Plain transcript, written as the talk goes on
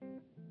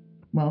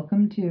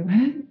Welcome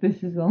to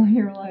This Is Only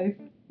Your Life.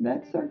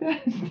 That's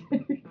sarcastic.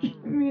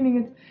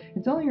 Meaning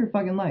it's only your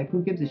fucking life.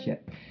 Who gives a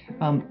shit?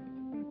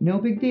 No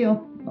big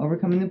deal.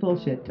 Overcoming the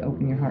bullshit to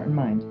open your heart and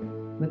mind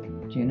with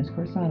Janice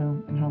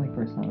Corsano and Holly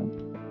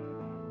Corsano.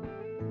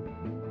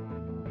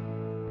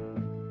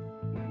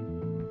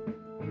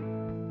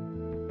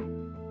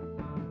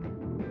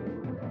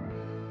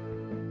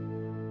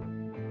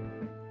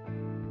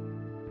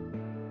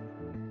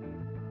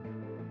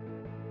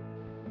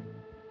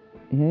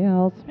 Hey,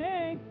 Als.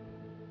 Hey.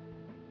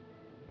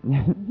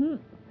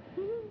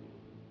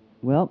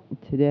 Well,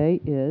 today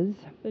is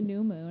The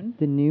new moon.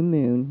 the new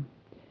moon,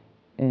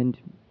 and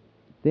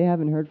they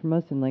haven't heard from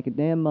us in like a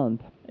damn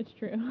month. It's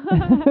true.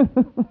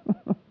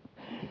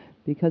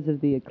 Because of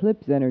the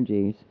eclipse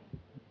energies,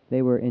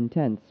 they were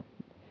intense,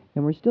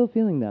 and we're still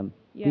feeling them.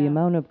 The Yeah.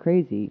 amount of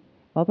crazy.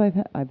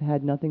 I've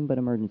had nothing but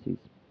emergencies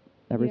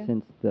ever Yeah.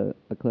 since the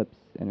eclipse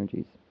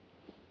energies.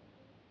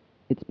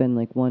 It's been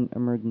like one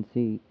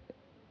emergency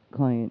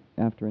client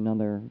after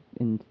another,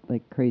 and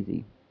like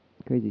crazy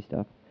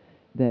stuff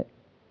that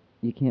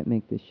you can't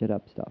make this shit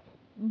up stuff.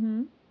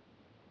 Mhm.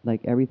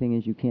 Like everything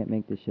is you can't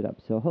make this shit up.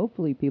 So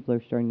hopefully people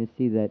are starting to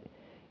see that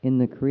in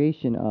the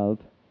creation of,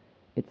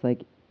 it's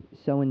like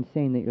so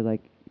insane that you're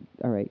like,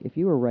 all right, if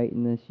you were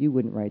writing this, you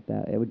wouldn't write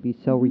that. It would be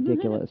so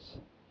ridiculous.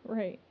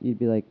 Right. You'd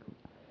be like,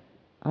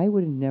 I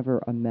would have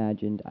never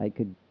imagined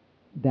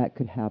that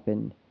could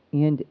happen,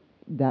 and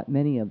that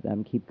many of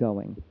them keep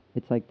going.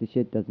 It's like the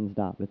shit doesn't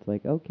stop. It's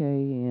like,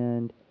 okay,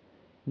 and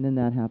then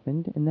that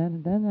happened, and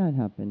then that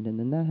happened, and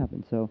then that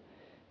happened. So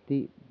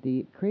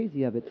the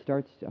crazy of it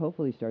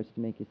hopefully starts to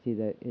make you see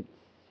that it's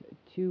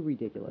too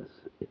ridiculous.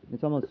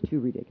 It's almost too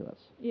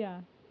ridiculous.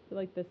 Yeah. So,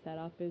 like the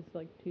setup is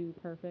like too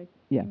perfect.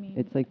 Yeah, You mean?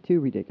 it's like too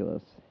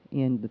ridiculous,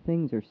 and the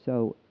things are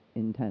so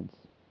intense,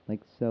 like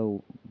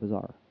so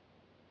bizarre.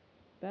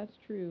 That's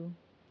true.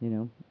 You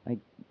know,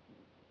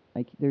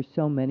 there's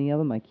so many of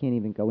them. I can't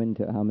even go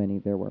into how many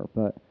there were,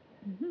 but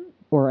Mhm.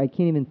 or I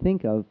can't even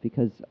think of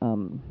because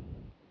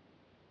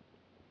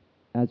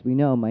as we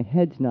know, my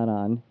head's not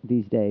on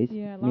these days.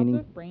 Yeah. Lots Meaning,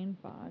 of brain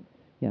fog.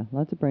 yeah,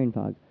 lots of brain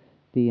fog.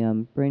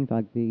 The brain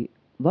fog. The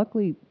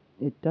luckily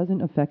it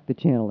doesn't affect the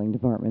channeling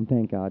department.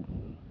 Thank God.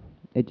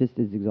 It just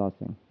is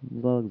exhausting. It's a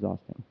little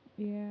exhausting.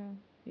 Yeah.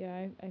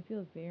 Yeah. I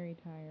feel very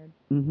tired.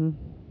 Mhm.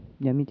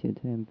 Yeah, me too.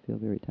 Today I feel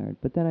very tired,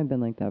 but then I've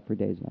been like that for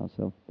days now,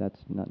 so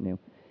that's not new.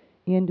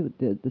 And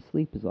the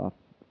sleep is off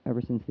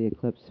ever since the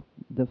eclipse,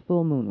 the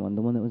full moon one,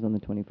 the one that was on the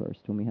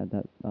 21st when we had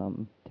that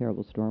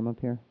terrible storm up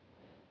here,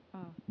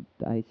 Ah.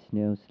 the ice,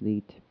 snow,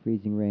 sleet,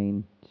 freezing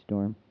rain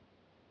storm,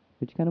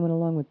 which kind of went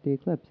along with the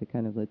eclipse. It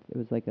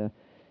was like a,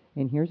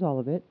 and here's all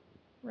of it,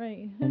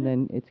 Right. and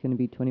then it's going to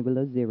be 20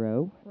 below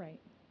zero. Right.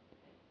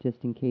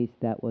 Just in case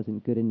that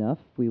wasn't good enough,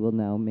 we will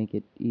now make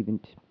it even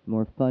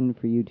more fun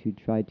for you to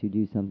try to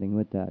do something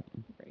with that.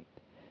 Right.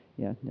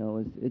 Yeah, no,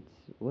 it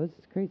was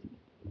crazy.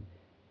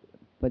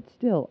 But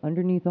still,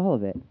 underneath all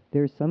of it,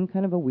 there's some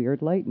kind of a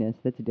weird lightness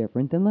that's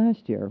different than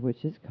last year,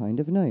 which is kind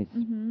of nice.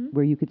 Mhm.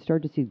 Where you could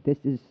start to see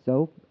this is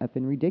so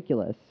effing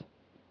ridiculous.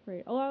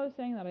 Right. Oh, I was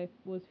saying that I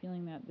was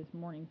feeling that this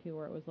morning too,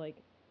 where it was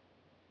like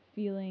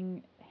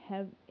feeling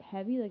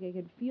heavy. Like I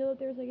could feel that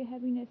there's like a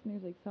heaviness, and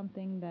there's like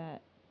something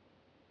that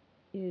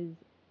is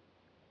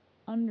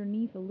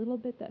underneath a little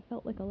bit that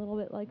felt like a little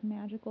bit like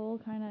magical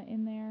kind of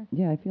in there.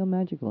 Yeah, I feel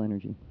magical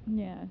energy.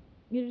 Yeah.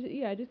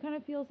 It just kind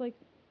of feels like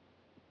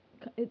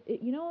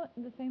you know what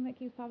the thing that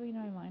keeps popping into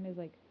my mind is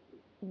like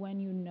when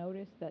you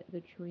notice that the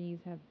trees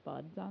have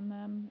buds on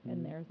them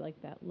and there's like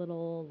that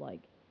little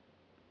like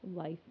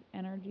life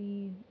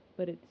energy,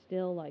 but it's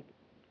still like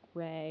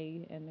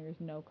gray and there's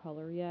no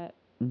color yet.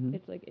 Hmm.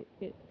 It's like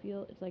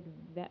it's like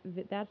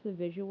that's the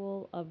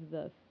visual of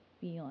the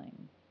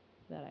feeling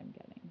that I'm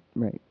getting.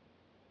 Right.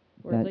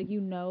 Where it's That, like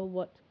you know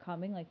what's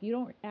coming, like you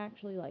don't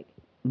actually like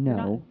you're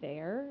not no.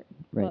 there,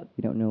 Right. but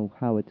You don't know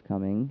how it's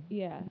coming.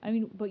 yeah, I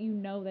mean, but you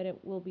know that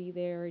it will be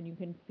there, and you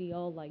can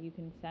feel like you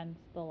can sense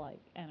the like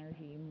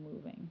energy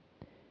moving.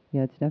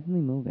 Yeah, it's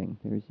definitely moving.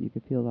 You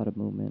could feel a lot of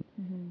movement.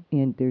 Mhm.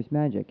 And there's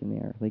magic in the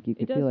air. Like you It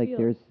could does feel like feel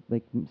there's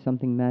like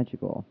something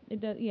magical.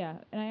 it does, yeah.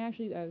 And I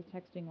was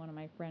texting one of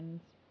my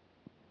friends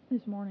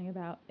this morning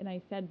about, and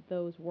I said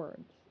those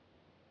words.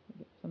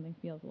 Like, something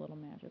feels a little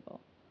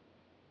magical.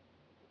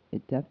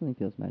 It definitely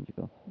feels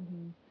magical.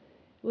 Mhm.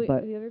 Well,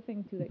 But the other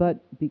thing too that keeps.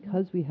 but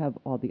because we have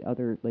all the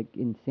other like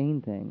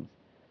insane things,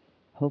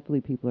 hopefully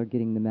people are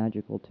getting the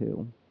magical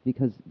too,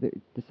 because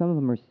some of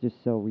them are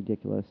just so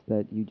ridiculous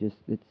that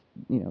it's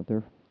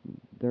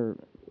they're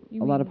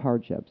You a lot of mean?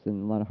 hardships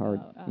and a lot of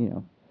hard, Oh, you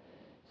know.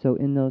 So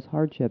in those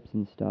hardships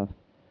and stuff,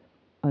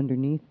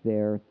 underneath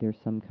there's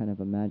some kind of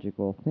a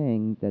magical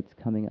thing that's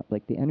coming up,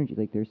 like the energy,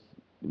 like there's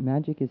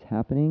magic is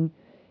happening,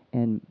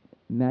 and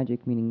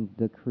magic meaning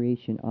the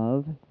creation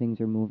of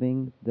things are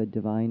moving, the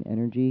divine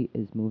energy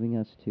is moving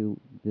us to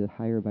the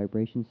higher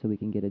vibration so we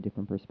can get a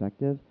different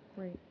perspective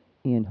right.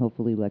 and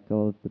hopefully let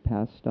go of the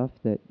past stuff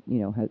that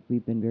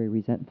we've been very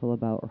resentful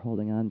about or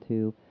holding on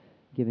to,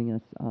 giving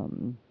us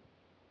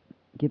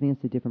giving us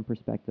a different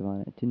perspective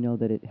on it, to know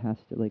that it has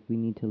to, like, we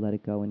need to let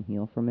it go and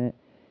heal from it.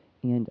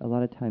 And a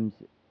lot of times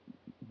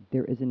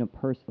there isn't a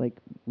person, like,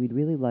 we'd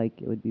really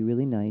like, it would be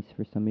really nice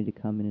for somebody to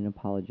come in and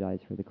apologize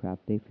for the crap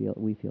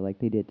we feel like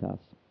they did to us.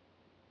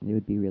 It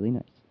would be really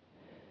nice.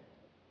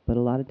 But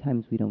a lot of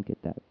times we don't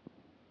get that.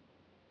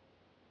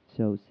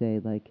 So say,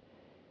 like,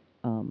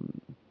 um,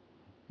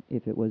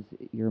 if it was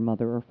your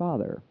mother or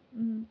father,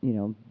 Mm-hmm. you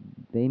know,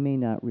 they may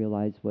not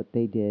realize what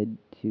they did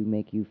to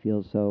make you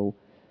feel so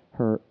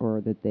hurt,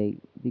 or that they,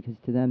 because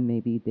to them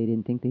maybe they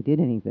didn't think they did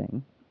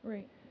anything.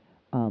 Right.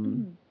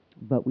 Um,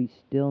 but we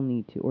still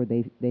need to, or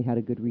they had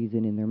a good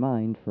reason in their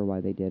mind for why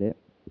they did it,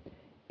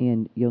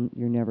 and you're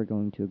never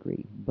going to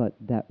agree. But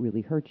that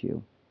really hurt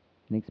you,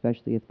 and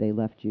especially if they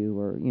left you,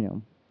 or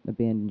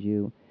abandoned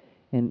you,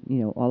 and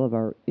all of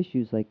our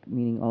issues, like,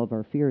 meaning all of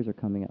our fears are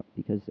coming up,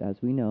 because as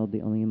we know,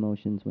 the only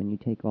emotions when you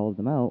take all of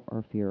them out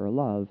are fear or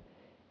love,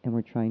 and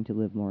we're trying to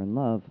live more in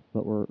love,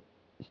 but we're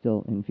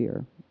still in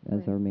fear as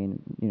Right. our main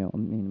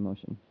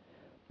emotion.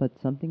 But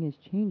something is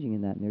changing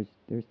in that, and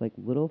there's like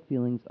little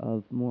feelings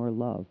of more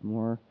love,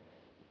 more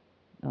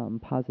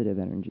positive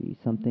energy,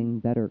 something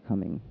better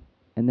coming.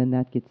 And then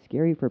that gets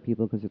scary for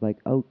people, because they're like,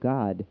 oh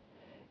God,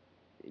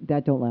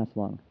 that don't last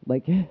long.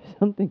 Like,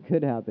 something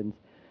good happens.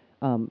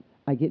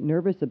 I get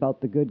nervous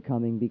about the good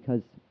coming,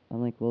 because I'm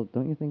like, well,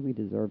 don't you think we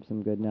deserve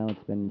some good now?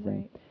 It's been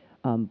insane.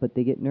 Right. But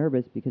they get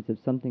nervous because of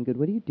something good.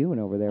 What are you doing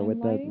over there I'm with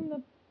lighting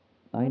the.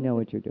 I what is know it?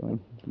 what you're doing.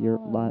 The Your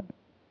Palo.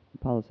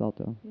 Palo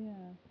Salto. Yeah.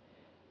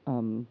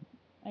 Um,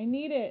 I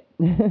need it.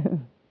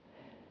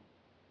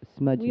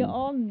 smudging. We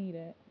all need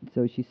it.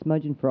 So she's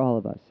smudging for all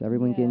of us.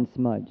 Everyone Yeah. getting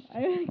smudged.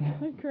 I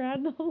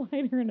grabbed the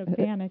lighter in a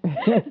panic.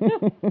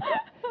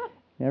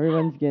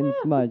 Everyone's getting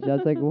smudged. I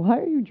was like, why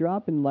are you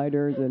dropping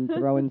lighters and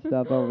throwing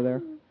stuff over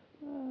there?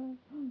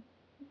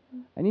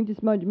 I need to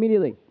smudge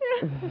immediately.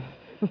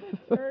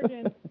 It's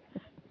urgent.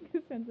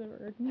 A sense of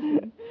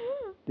urgency.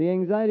 The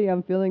anxiety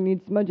I'm feeling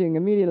needs smudging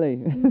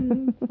immediately.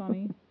 It's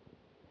funny.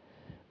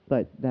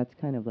 But that's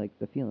kind of like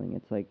the feeling.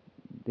 It's like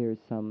there's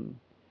some,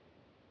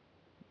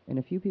 and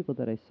a few people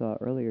that I saw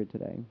earlier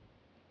today,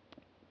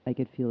 I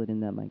could feel it in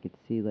them. I could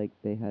see, like,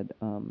 they had,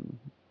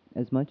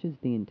 as much as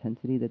the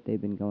intensity that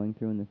they've been going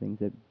through and the things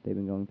that they've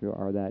been going through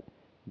are that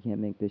you can't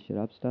make this shit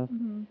up stuff,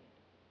 Mm-hmm.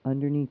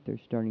 underneath they're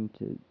starting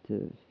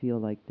to feel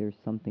like there's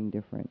something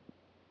different.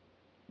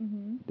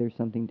 Mm-hmm. There's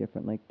something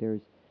different. Like,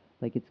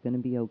 it's going to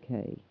be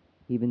okay.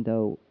 Even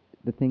though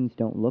the things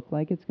don't look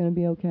like it's going to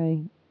be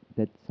okay,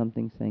 that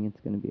something's saying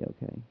it's going to be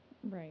okay.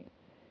 Right.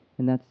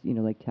 And that's,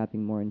 like,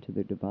 tapping more into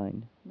the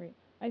divine. Right.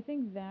 I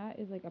think that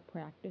is like a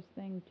practice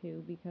thing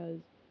too, because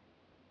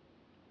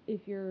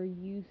if you're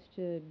used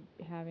to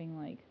having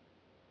like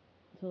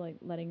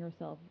letting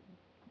yourself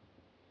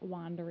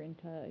wander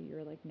into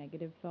your like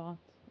negative thoughts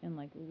and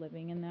like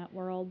living in that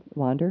world.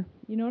 Wander?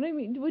 You know what I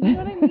mean? Would you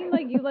know what I mean?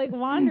 Like you like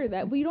wander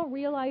that, but you don't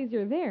realize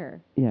you're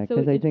there. Yeah, So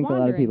because I it's think a lot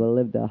of wandering. people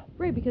live the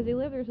Right, because they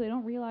live there, so they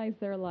don't realize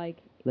they're like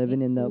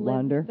living in the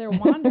wander. They're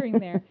wandering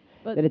there,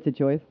 but That it's a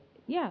choice.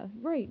 yeah,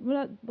 right.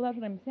 Well, that's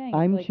what I'm saying.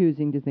 I'm it's like,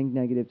 choosing to think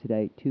negative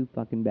today. Too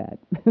fucking bad.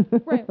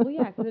 right. Well,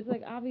 yeah, because it's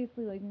like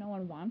obviously like no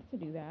one wants to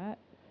do that.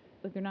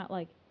 Like they're not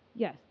like,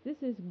 yes, this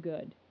is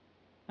good.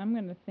 I'm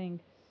gonna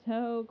think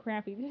so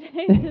crappy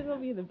today. This will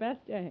be the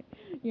best day,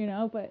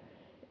 But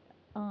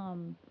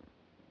no.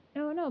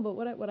 But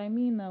what I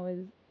mean though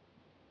is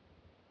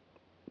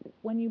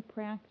when you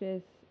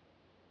practice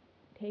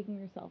taking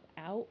yourself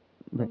out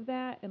Right. of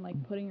that and like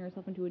putting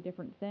yourself into a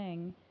different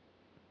thing,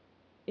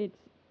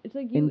 it's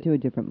like Into a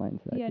different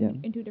mindset. yeah, Yeah.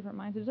 into a different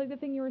mindset. It's like the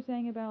thing you were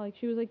saying about like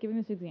she was like giving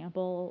this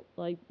example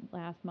like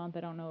last month.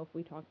 I don't know if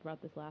we talked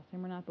about this last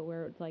time or not, but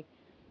where it's like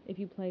if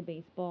you play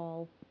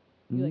baseball,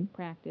 you like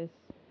practice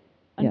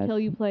until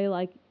Yes. you play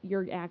like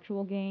your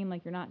actual game.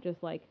 Like you're not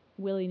just like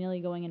willy nilly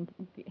going in.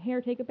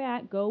 Here, take a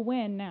bat, go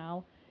win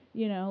now.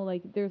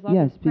 Like there's lots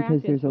Yes, of because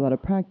practice. there's a lot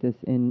of practice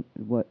in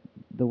what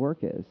the work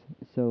is.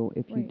 So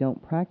if you Right.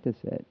 don't practice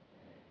it,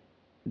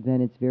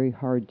 then it's very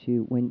hard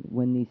to,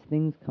 when these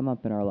things come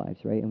up in our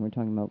lives, right? And we're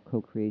talking about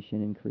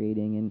co-creation and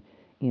creating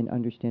and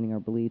understanding our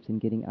beliefs and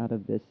getting out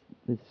of this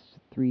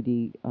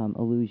 3D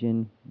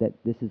illusion that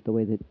this is the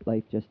way that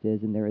life just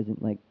is, and there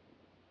isn't, like,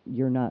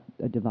 you're not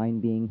a divine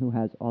being who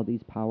has all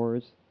these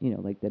powers,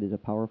 like, that is a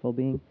powerful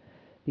being,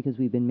 because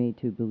we've been made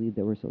to believe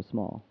that we're so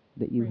small,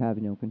 that you Right.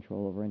 have no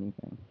control over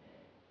anything,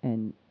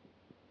 and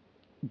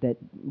that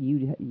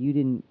you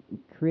didn't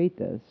create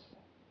this,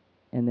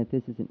 and that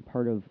this isn't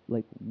part of,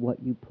 like,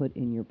 what you put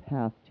in your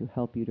path to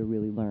help you to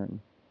really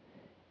learn.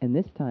 And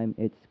this time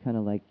it's kind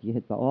of like you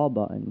hit the all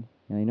button.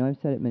 And I know I've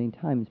said it many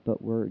times,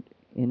 but we're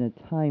in a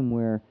time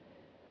where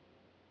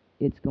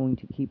it's going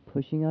to keep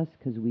pushing us,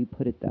 because we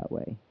put it that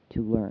way,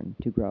 to learn,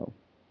 to grow,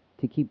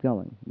 to keep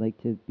going, like,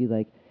 to be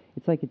like,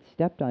 it's like it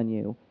stepped on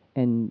you,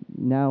 and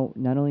now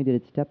not only did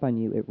it step on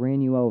you, it ran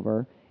you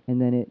over,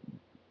 and then it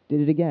did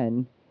it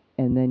again,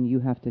 and then you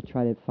have to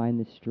try to find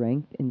the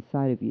strength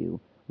inside of you,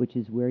 which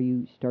is where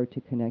you start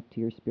to connect to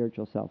your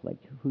spiritual self, like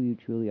who you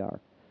truly are.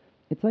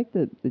 It's like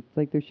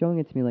they're showing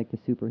it to me like the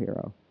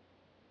superhero.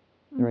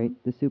 right?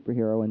 The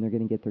superhero, and they're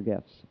going to get their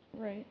gifts.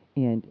 Right.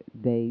 And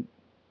they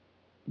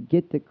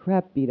get the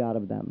crap beat out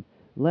of them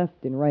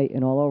left and right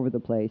and all over the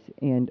place.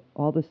 And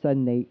all of a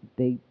sudden,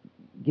 they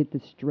get the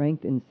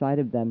strength inside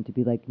of them to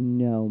be like,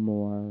 no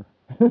more.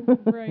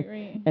 Right,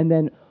 right. And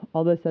then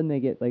all of a sudden, they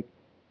get like,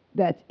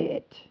 that's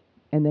it.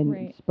 And then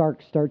Right.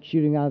 sparks start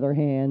shooting out of their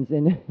hands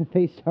and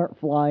they start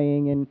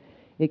flying. And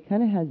it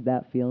kind of has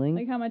that feeling.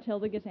 Like how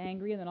Matilda gets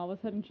angry and then all of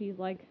a sudden she's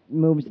like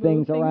Moves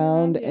things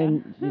around, yeah.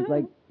 and she's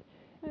like,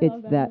 I it's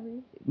love that.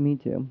 movie. Me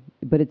too.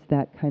 But it's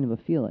that kind of a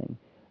feeling.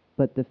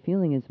 But the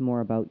feeling is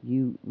more about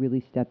you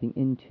really stepping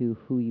into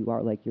who you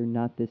are. Like you're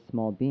not this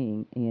small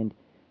being, and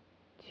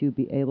to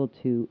be able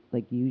to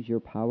like use your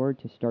power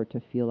to start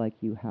to feel like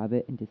you have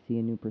it and to see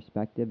a new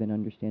perspective and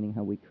understanding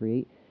how we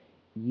create.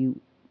 You,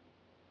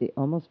 it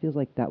almost feels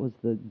like that was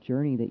the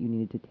journey that you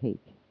needed to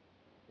take.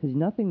 Because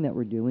nothing that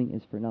we're doing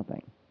is for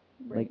nothing.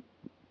 Right.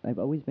 Like, I've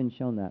always been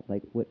shown that.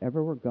 Like,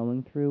 whatever we're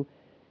going through,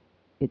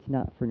 it's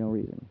not for no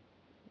reason.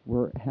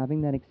 We're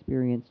having that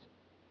experience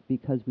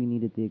because we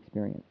needed the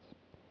experience,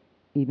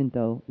 even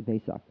though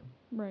they suck.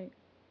 Right.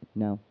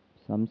 Now,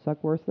 some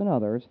suck worse than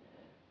others,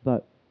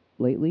 but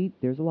lately,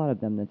 there's a lot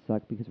of them that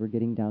suck because we're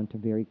getting down to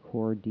very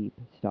core, deep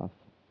stuff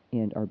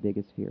and our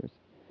biggest fears.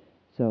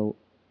 So,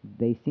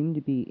 they seem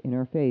to be in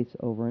our face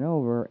over and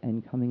over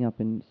and coming up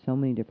in so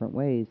many different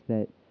ways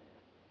that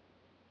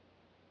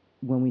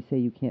when we say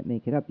you can't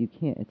make it up, you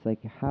can't. It's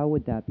like, how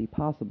would that be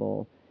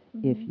possible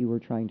if Mhm. you were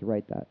trying to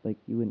write that? Like,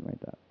 you wouldn't write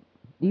that.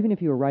 Even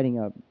if you were writing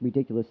a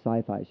ridiculous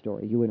sci-fi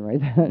story, you wouldn't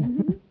write that.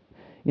 Mhm.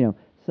 You know,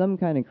 some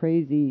kind of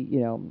crazy,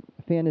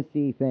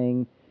 fantasy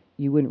thing,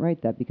 you wouldn't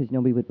write that because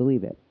nobody would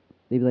believe it.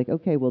 They'd be like,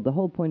 okay, well, the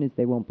whole point is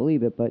they won't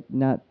believe it, but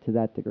not to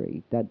that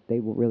degree. That they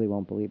really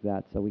won't believe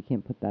that, so we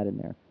can't put that in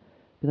there.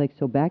 Be like,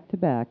 so back to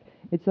back,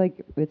 it's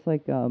like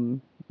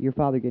your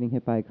father getting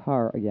hit by a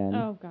car again.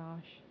 Oh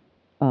gosh.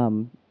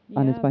 On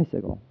his Yeah.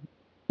 bicycle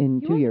in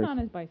He 2 wasn't years. on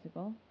his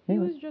bicycle. Yeah, He he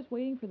was was. just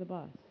waiting for the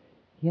bus.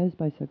 He had his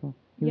bicycle.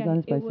 He was Yeah, on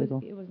his it bicycle.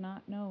 was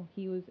not. No,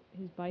 he was.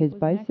 His bike. His was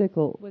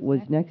bicycle next,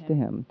 was next to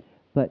him,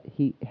 but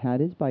he had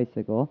his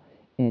bicycle,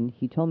 and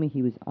he told me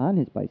he was on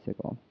his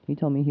bicycle. He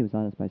told me he was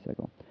on his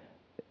bicycle,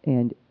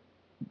 and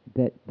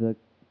that the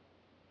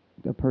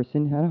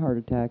person had a heart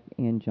attack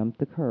and jumped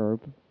the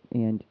curb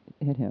and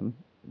hit him,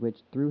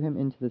 which threw him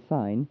into the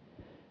sign,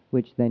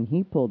 which then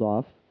he pulled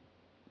off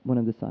one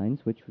of the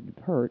signs, which would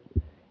hurt,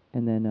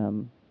 and then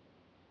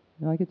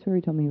no, I could swear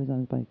he told me he was on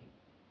his bike.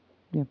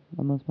 Yeah,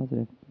 I'm almost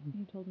positive.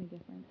 He told me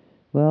different.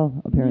 Well,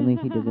 apparently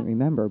he doesn't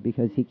remember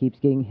because he keeps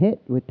getting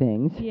hit with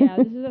things. Yeah,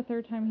 this is the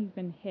third time he's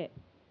been hit.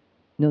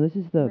 No, this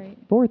is the Right.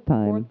 fourth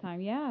time. Fourth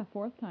time. Yeah,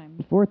 fourth time.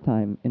 Fourth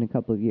time in a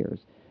couple of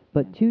years,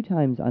 but Yeah. 2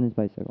 times on his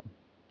bicycle.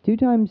 2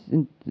 times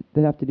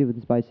that have to do with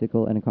his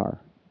bicycle and a car,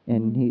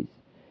 and Mhm.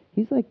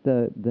 he's like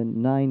the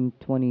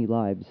 920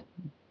 lives.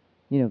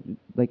 You know,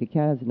 like a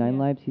cat has 9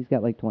 lives, he's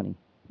got like 20.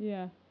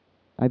 Yeah.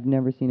 I've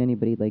never seen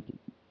anybody like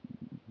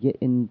get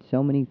in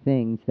so many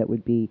things that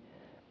would be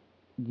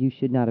you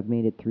should not have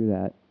made it through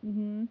that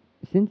Mhm.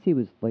 since he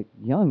was like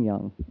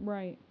young,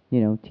 Right.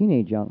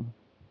 teenage young,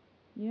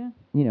 Yeah.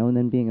 and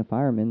then being a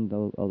fireman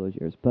all those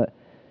years. But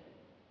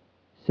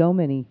so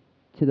many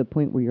to the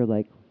point where you're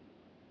like,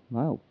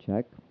 wow,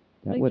 check.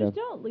 That Like, would just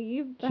have. don't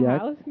leave the check.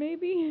 house,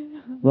 maybe.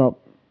 Well,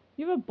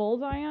 You have a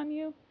bullseye on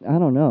you. I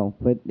don't know,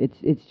 but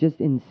it's just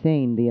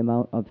insane the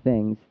amount of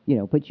things,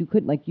 But you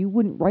couldn't you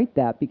wouldn't write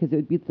that because it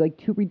would be like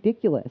too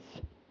ridiculous.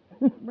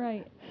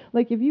 Right.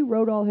 Like if you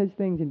wrote all his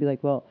things and be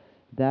like, well,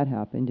 that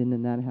happened and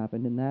then that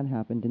happened and that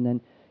happened and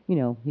then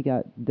he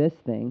got this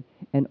thing,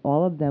 and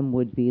all of them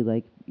would be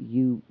like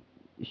you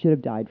should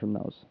have died from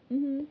those.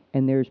 Mhm.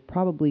 And there's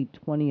probably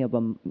 20 of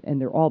them, and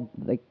they're all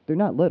like they're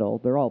not little,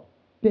 they're all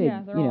big,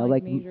 Yeah, they're all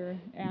like major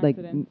like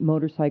accidents.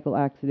 motorcycle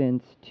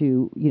accidents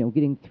to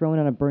getting thrown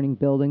out of burning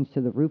buildings to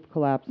the roof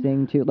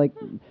collapsing to like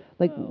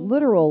Oh.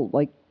 literal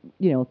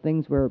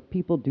things where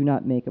people do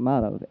not make them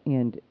out of.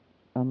 And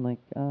I'm like,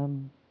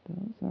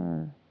 those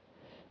are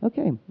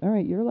okay, all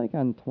right, you're like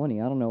on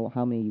 20. I don't know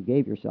how many you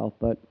gave yourself,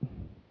 but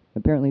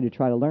apparently to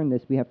try to learn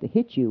this we have to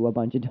hit you a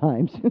bunch of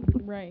times.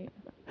 Right.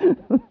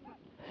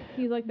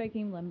 He's like that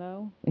game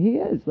Limbo. He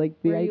is like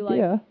the Where you,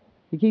 idea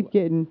you keep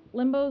getting.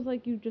 Limbo's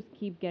like you just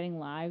keep getting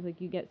lives, like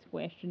you get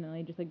squished and then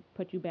they just like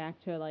put you back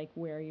to like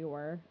where you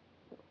were.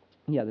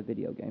 Yeah, the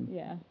video game.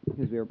 Yeah.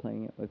 Because we were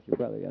playing it with your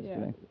brother Yeah.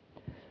 yesterday.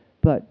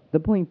 But the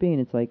point being,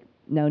 it's like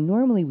now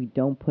normally we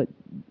don't put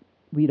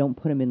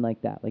them in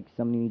like that. Like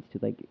somebody needs to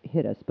like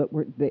hit us, but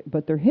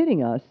but they're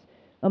hitting us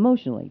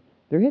emotionally.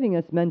 They're hitting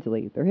us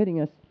mentally. They're hitting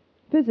us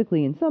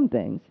physically in some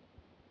things.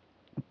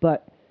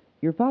 But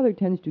your father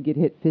tends to get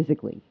hit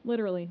physically.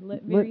 Literally.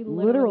 Literally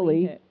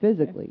Literally hit.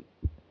 physically.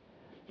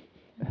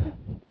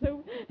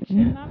 So you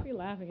should not be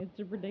laughing. It's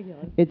just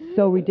ridiculous. It's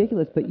so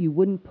ridiculous, but you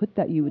wouldn't put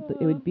that.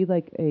 It would be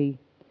like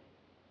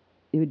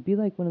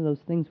one of those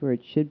things where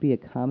it should be a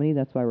comedy.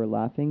 That's why we're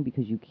laughing,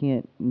 because you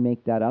can't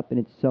make that up, and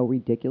it's so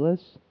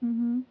ridiculous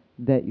Mhm.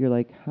 that you're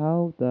like,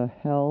 how the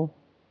hell?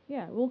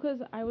 Yeah. Well,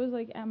 'cause I was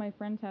like at my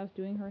friend's house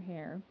doing her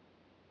hair,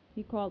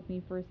 He called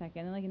me for a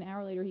second, and like an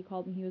hour later, he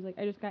called me. He was like,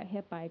 "I just got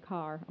hit by a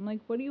car." I'm like,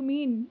 "What do you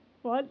mean?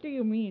 What do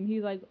you mean?"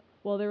 He's like,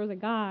 "Well, there was a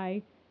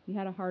guy. He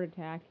had a heart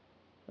attack.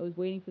 I was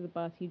waiting for the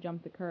bus. He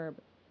jumped the curb,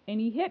 and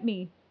he hit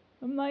me."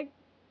 I'm like,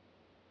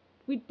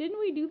 didn't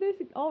we do this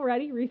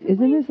already recently?"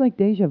 Isn't this like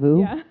deja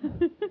vu? Yeah.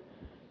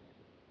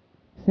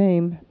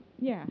 Same.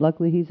 Yeah.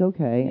 Luckily he's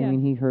okay. I Yes.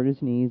 mean, he hurt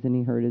his knees and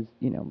he hurt his,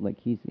 like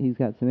he's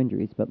got some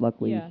injuries, but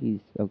luckily Yeah.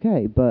 he's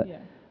okay. But Yeah.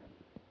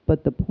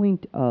 but the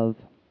point of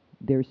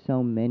there's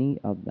so many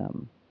of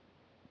them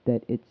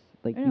that it's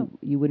like I know.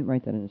 you wouldn't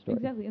write that in a story.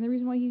 Exactly. And the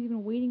reason why he's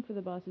even waiting for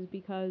the bus is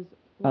because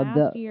Of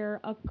last the year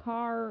a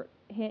car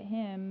hit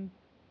him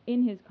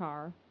in his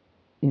car,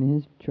 in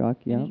his truck,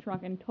 in yeah. his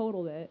truck, and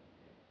totaled it.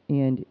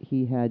 And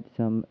he had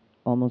some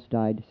almost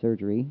died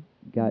surgery,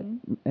 got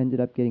Mhm. ended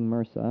up getting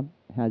MRSA,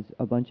 has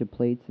a bunch of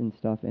plates and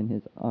stuff in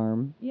his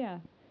arm. Yeah.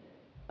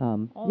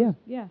 Yeah.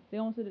 Yeah. They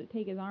almost had to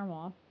take his arm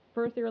off.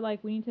 First they were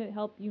like, "We need to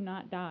help you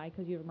not die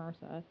because you have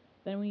MRSA."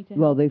 Then we need to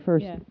Well, help. they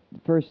first Yeah.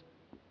 first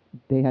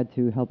they had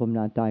to help him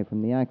not die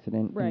from the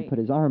accident and Right. put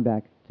his arm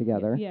back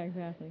together. Yeah.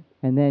 Exactly.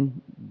 And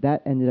then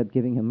that ended up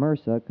giving him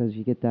MRSA because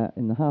you get that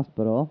in the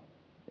hospital.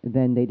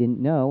 Then they didn't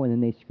know, and then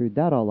they screwed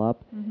that all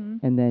up. Mhm.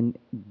 And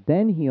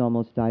then he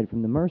almost died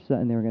from the MRSA,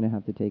 and they were going to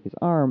have to take his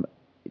arm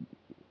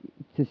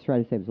to try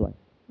to save his life.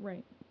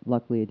 Right.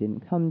 Luckily, it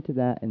didn't come to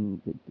that, and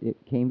it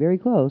came very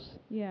close.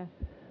 Yeah.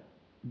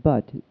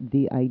 But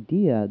the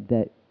idea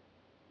that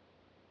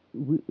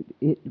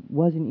it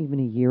wasn't even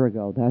a year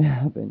ago that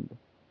happened.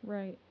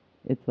 Right.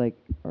 It's like,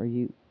 are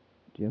you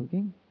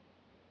joking?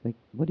 Like,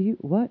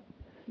 what?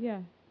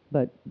 Yeah.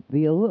 But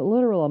the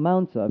literal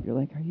amounts of, you're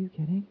like, are you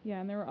kidding?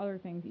 Yeah, and there were other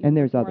things And even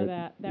there's before other,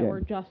 that yeah.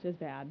 were just as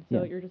bad.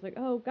 So Yeah. you're just like,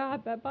 "Oh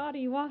God, that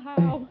body,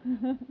 wow."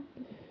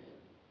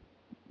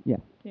 Yeah.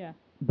 Yeah.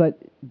 But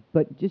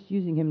just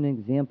using him an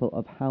example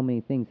of how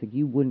many things, like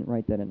you wouldn't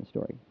write that in a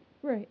story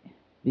Right.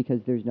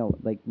 because there's no,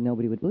 like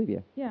nobody would believe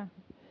you. Yeah.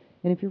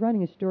 And if you're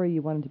writing a story,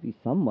 you want it to be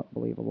somewhat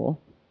believable.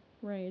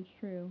 Right. It's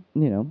true.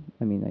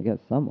 I mean, I guess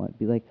somewhat.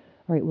 Be like,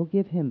 all right, we'll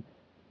give him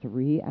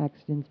 3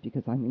 accidents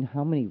because, I mean,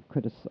 how many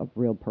could a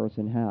real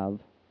person have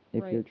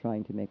if Right. you're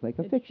trying to make like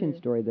a It's fiction true.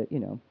 story that,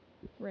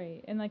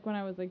 Right. And like when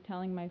I was like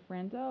telling my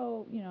friends,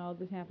 "Oh,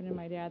 this happened to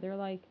my dad," they're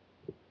like,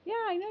 "Yeah,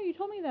 I know you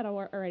told me that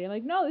already."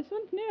 Like, "No, this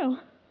one's new."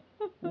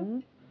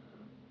 Mhm.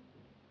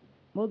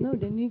 Well, no,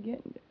 didn't he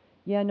get?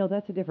 Yeah, no,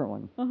 that's a different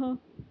one. Uh-huh.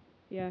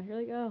 Yeah, you're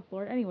like, "Oh,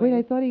 Lord." Wait, I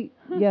Anyways. thought he.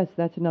 Yes,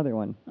 that's another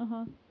one.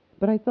 Uh-huh.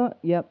 But I thought,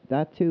 yep,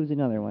 that too is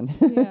another one.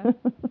 Yeah.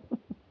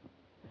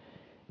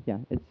 Yeah,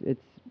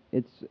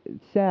 it's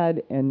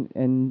sad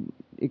and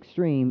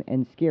extreme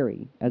and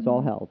scary as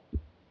all Mhm. hell.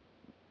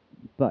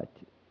 But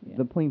Yeah.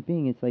 the point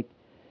being, it's like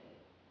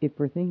if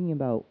we're thinking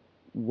about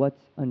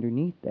what's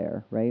underneath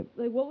there, right?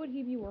 Like, what would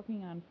he be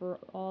working on for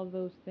all of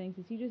those things?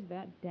 Is he just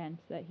that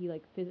dense that he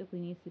like physically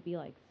needs to be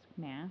like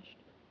smashed?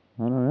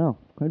 I don't know.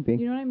 Could be.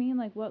 You know what I mean?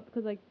 Like what?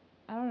 Because like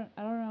I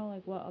don't know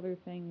like what other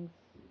things,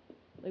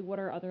 like what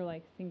are other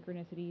like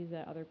synchronicities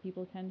that other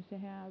people tend to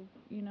have?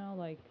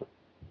 Like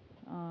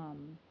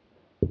um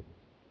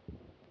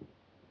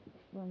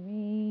for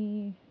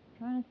me, I'm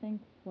trying to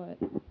think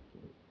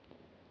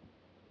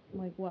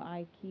what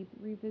I keep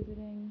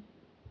revisiting.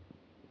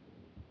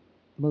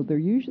 Well, they're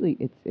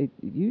usually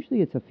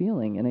usually it's a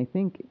feeling, and I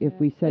think if Yeah.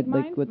 we said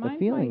like Mine's what the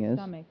feeling my is.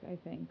 stomach. I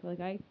think like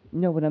I.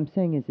 No, what I'm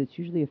saying is it's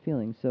usually a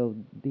feeling. So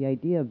the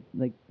idea of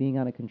like being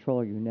out of control,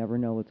 or you never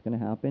know what's going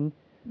to happen,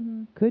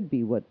 Mhm. could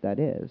be what that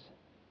is.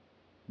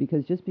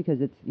 Because just because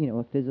it's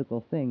a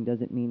physical thing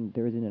doesn't mean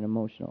there isn't an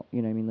emotional.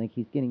 You know what I mean? Like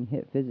he's getting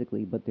hit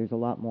physically, but there's a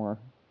lot more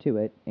to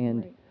it, and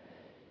Right.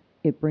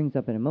 it brings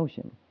up an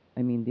emotion.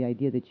 I mean, the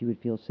idea that you would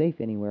feel safe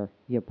anywhere,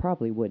 you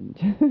probably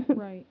wouldn't.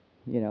 Right.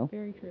 You know?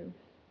 Very true.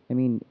 I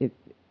mean, if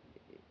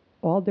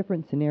all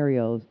different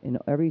scenarios in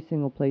every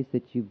single place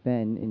that you've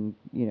been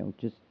in,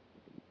 just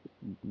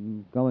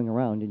going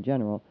around in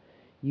general,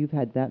 you've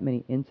had that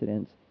many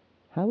incidents.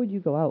 How would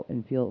you go out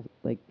and feel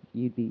like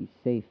you'd be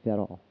safe at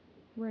all?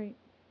 Right.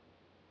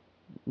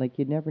 Like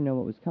you'd never know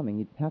what was coming.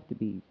 You'd have to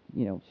be,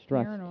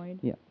 stressed. Paranoid.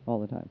 Yeah, all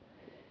the time.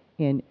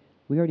 And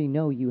we already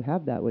know you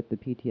have that with the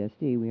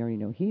PTSD. We already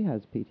know he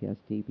has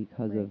PTSD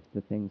because Right. of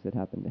the things that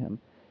happened to him.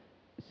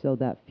 So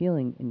that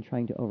feeling in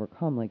trying to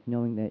overcome, like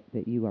knowing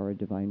that you are a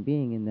divine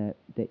being and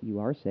that you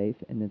are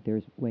safe and that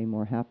there's way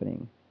more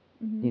happening.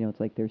 Mhm. It's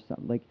like there's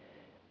some, like,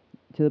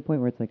 to the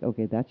point where it's like,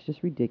 okay, that's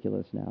just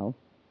ridiculous now.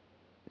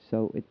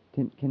 So it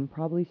can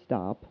probably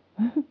stop,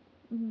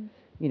 Mhm.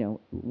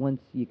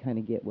 once you kind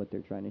of get what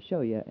they're trying to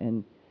show you.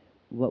 And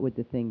what would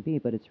the thing be?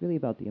 But it's really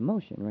about the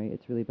emotion, right?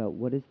 It's really about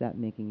what is that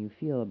making you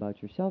feel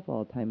about yourself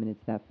all the time. And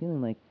it's that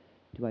feeling like,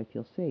 do I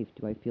feel safe?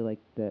 Do I feel like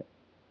that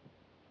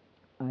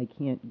I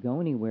can't go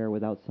anywhere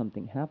without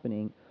something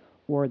happening,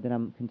 or that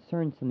I'm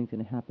concerned something's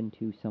going to happen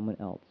to someone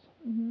else?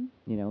 Mhm.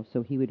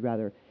 So he would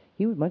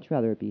much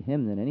rather it be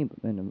him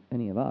than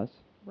any of us.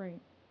 Right.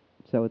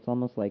 So it's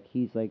almost like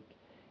he's like,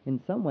 in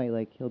some way,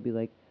 like he'll be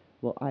like,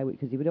 well, I would,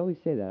 because he would always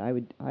say that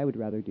I would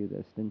rather do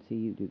this than see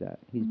you do that.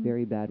 He's Mhm.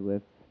 very bad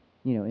with,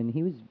 you know, and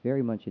he was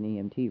very much an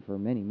EMT for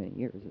many, many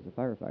years as a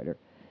firefighter.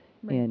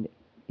 Right. And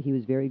he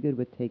was very good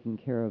with taking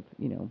care of,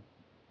 you know,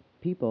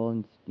 people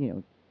and, you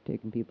know,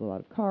 taking people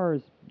out of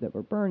cars that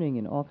were burning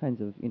and all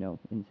kinds of, you know,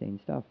 insane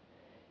stuff.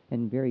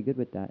 And very good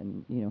with that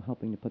and, you know,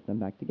 helping to put them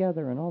back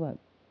together and all that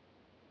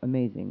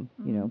amazing,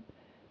 you know. Mhm.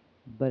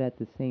 But at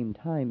the same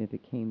time, if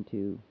it came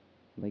to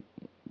like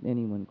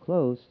anyone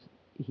close,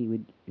 he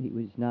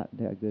was not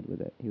that good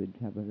with it. He would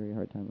have a very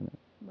hard time with it.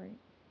 Right.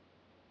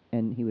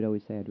 And he would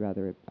always say, I'd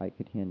rather I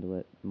could handle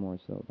it more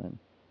so than.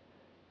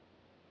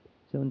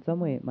 So in some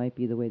way, Mhm. it might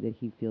be the way that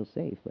he feels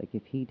safe. Like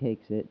if he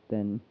takes it,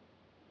 then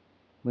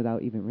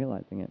without even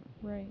realizing it,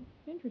 Right.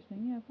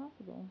 Interesting. Yeah,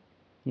 possible.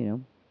 you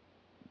know.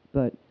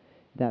 But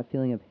that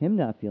feeling of him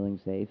not feeling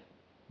safe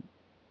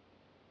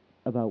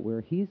about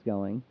where he's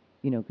going,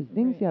 you know, because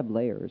things Right. have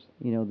layers.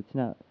 You know, it's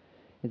not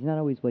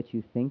always what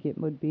you think it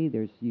would be.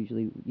 There's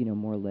usually, you know,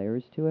 more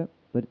layers to it.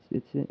 But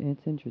it's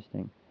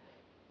interesting.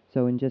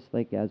 So, and just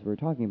like as we're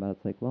talking about,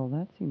 it's like, well,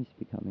 that seems to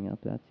be coming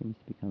up. That seems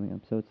to be coming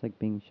up. So it's like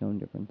being shown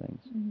different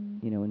things,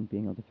 Mhm. you know, and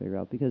being able to figure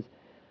out because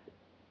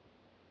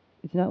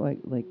it's not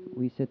like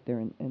we sit there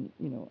and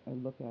you know I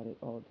look at it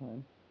all the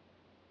time.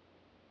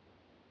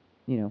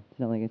 You know, it's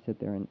not like I sit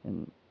there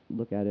and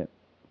look at it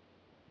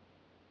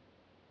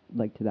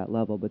like to that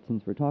level. But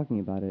since we're talking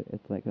about it,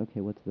 it's like,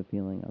 okay, what's the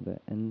feeling of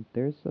it? And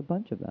there's a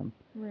bunch of them.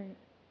 Right.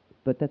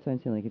 But that's what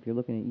I'm saying. Like if you're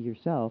looking at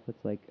yourself,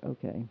 it's like,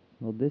 okay,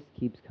 well, this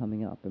keeps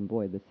coming up, and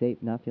boy, the safe,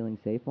 not feeling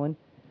safe one,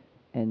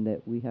 and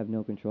that we have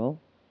no control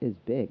is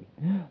big.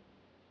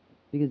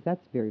 Because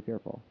that's very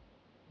fearful.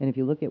 And if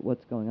you look at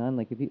what's going on,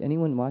 like if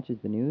anyone watches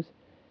the news,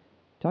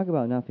 talk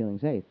about not feeling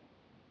safe.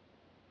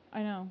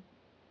 I know.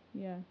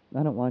 Yeah.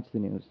 I don't watch the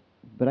news,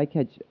 but I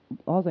catch.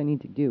 All I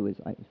need to do is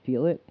I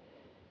feel it.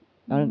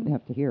 I don't Mhm.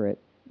 have to hear it.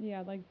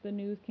 Yeah, like the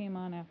news came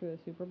on after the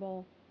Super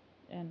Bowl,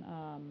 and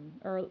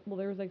or well,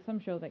 there was like some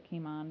show that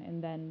came on,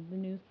 and then the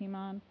news came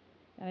on.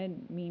 And I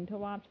didn't mean to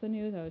watch the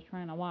news. I was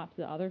trying to watch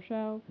the other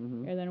show,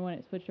 Hmm. and then when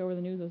it switched over,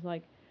 the news was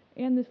like,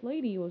 and this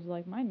lady was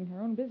like minding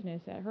her own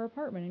business at her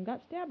apartment and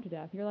got stabbed to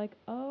death. You're like,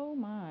 oh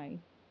my.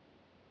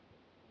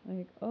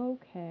 Like,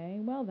 okay,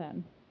 well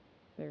then,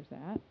 there's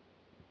that.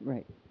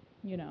 Right.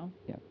 You know.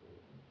 Yeah.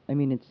 I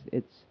mean,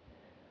 it's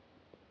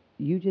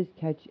you just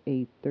catch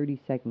a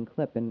 30-second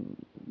clip and.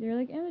 You're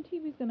like, and the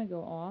TV's gonna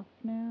go off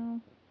now.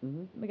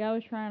 Hmm. Like I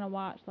was trying to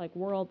watch like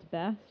World's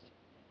Best.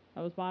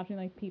 I was watching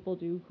like people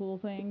do cool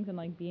things and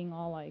like being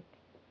all like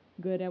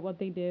good at what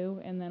they do,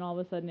 and then all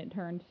of a sudden it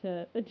turned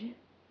to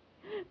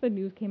the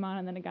news came on,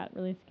 and then it got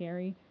really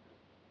scary.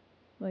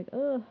 Like,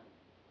 ugh.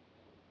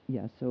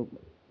 Yeah. So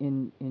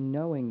in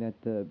knowing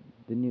that the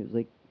news,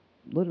 like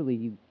literally,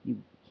 you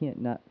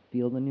can't not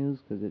feel the news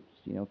because it's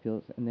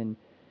feels, and then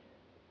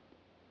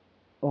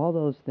all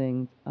those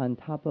things on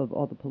top of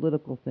all the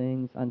political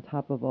things, on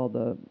top of all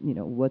the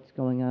what's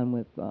going on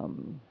with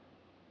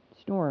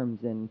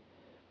storms and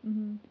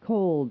Mhm.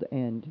 cold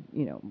and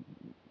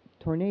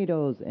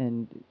tornadoes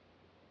and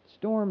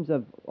storms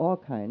of all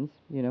kinds,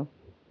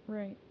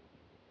 Right.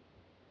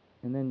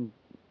 and then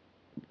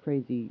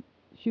crazy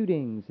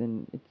shootings,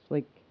 and it's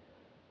like,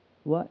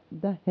 what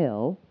the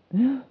hell?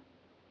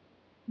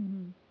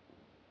 Mhm.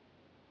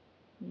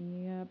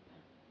 Yep.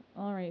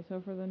 All right. So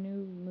for the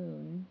new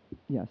moon.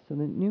 Yeah, so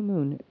the new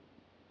moon,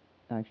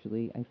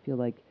 actually, I feel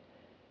like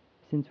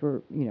since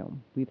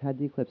we've had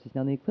the eclipses.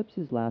 Now, the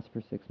eclipses last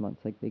for 6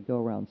 months, like they go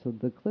around. So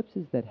the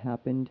eclipses that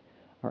happened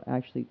are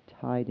actually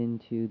tied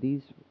into,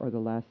 these are the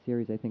last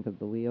series, I think, of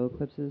the Leo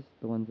eclipses,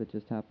 the ones that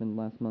just happened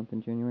last month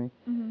in January.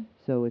 Mhm.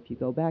 So if you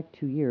go back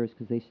 2 years,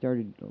 because they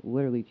started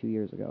literally 2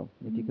 years ago,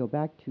 if you Mhm. go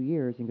back 2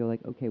 years and go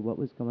like, okay, what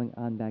was going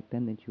on back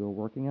then that you were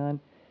working on?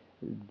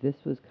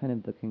 This was kind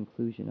of the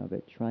conclusion of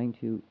it, trying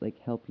to like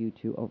help you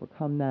to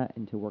overcome that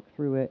and to work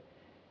through it.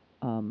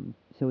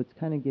 So it's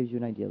kind of gives you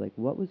an idea, like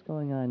what was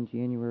going on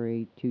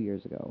January 2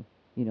 years ago.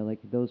 Like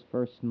those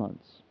first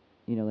months.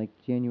 Like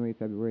January,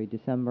 February,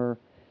 December.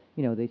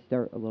 They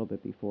start a little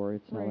bit before.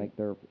 Right.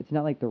 It's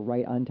not like they're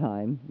right on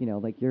time.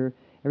 Like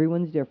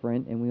everyone's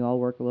different, and we all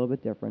work a little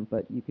bit different.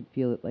 But you could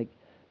feel it like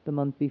the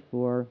month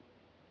before,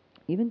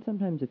 even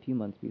sometimes a few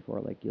months before.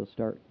 Like you'll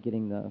start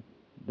getting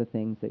the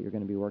things that you're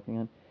going to be working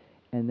on,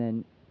 and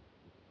then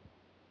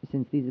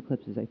since these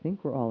eclipses, I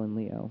think we're all in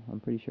Leo. I'm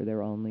pretty sure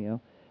they're all in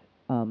Leo.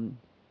 Um,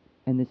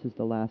 and this is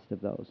the last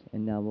of those.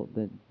 And now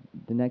the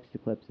next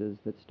eclipses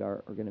that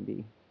start are going to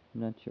be,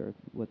 I'm not sure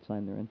what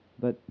sign they're in,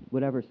 but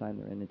whatever sign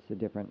they're in, it's a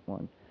different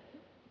one.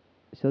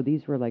 So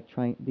these were like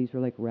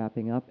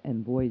wrapping up,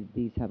 and boy,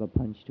 these have a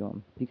punch to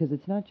them because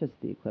it's not just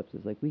the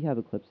eclipses. Like we have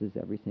eclipses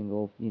every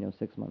single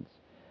 6 months,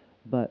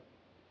 but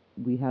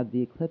we have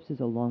the eclipses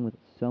along with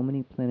so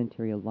many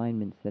planetary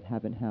alignments that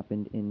haven't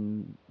happened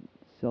in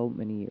so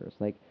many years.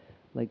 Like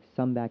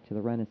some back to the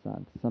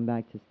Renaissance, some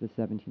back to the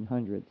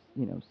 1700s.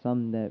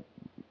 Some that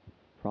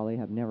probably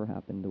have never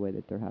happened the way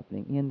that they're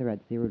happening, and they're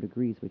at 0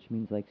 degrees, which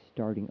means like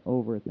starting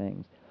over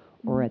things,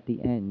 or Mhm. at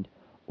the end,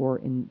 or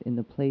in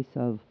the place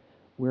of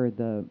where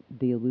the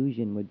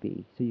illusion would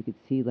be. So you could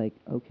see like,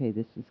 okay,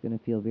 this is going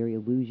to feel very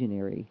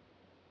illusionary,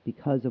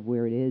 because of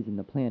where it is in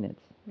the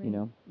planets, you Right.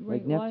 know?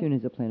 Like Right. Well, Neptune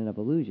is a planet of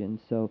illusion,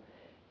 so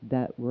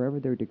that wherever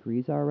their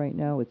degrees are right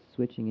now, it's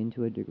switching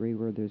into a degree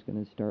where we're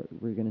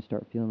going to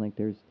start feeling like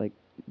there's like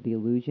the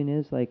illusion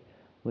is like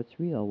what's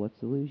real,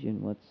 what's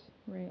illusion, what's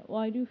right. Well,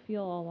 I do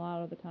feel a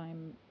lot of the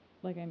time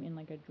like I'm in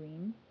like a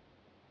dream.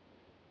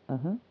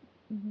 uh-huh.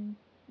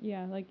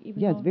 Yeah, like even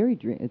Yeah, though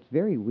it's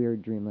very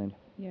weird dreamland.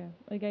 yeah,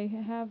 like I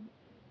have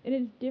it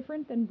is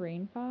different than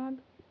brain fog.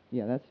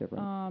 Yeah, that's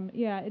different.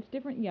 Yeah, it's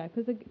different. Yeah,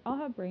 'cause like I'll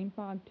have brain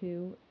fog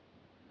too,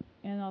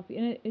 and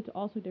it's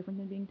also different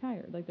than being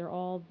tired. Like they're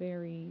all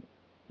very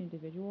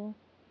individual.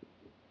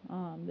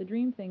 The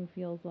dream thing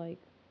feels like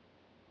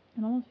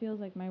it almost feels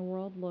like my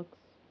world looks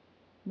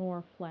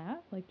more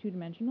flat, like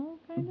two-dimensional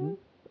kind Mhm. of,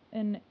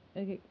 and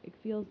like it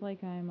feels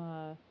like I'm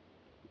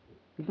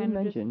You did kind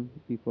of just mention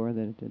before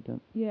that it did that.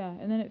 yeah,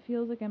 and then it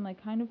feels like I'm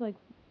like kind of like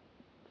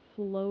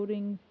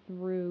floating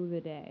through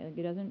the day. Like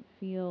it doesn't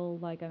feel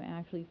like I'm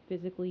actually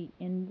physically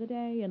in the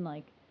day, and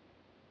like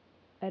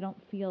I don't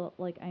feel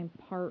like I'm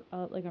part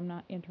of like I'm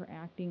not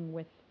interacting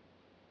with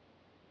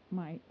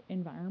my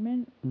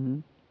environment.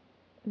 Mhm.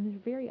 And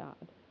it's very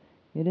odd.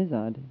 It is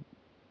odd.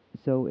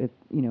 So if,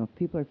 if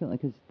people are feeling,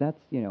 because that's,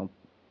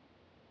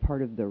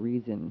 part of the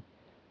reason,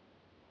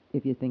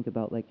 if you think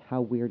about like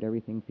how weird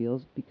everything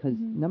feels, because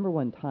Mhm. number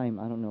one, time,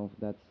 I don't know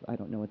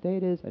what day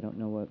it is, I don't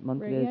know what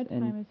month it Right, is, yeah,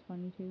 and time is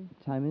funny too.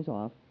 time is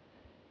off.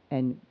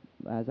 And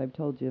as I've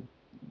told you,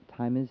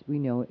 time as we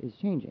know it is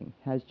changing,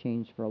 has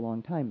changed for a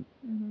long time,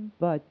 Mhm.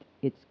 but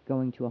it's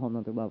going to a whole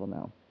nother level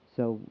now.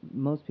 So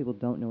most people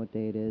don't know what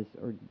day it is,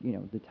 or,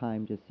 the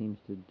time just seems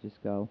to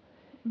just go.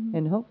 Mhm.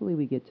 And hopefully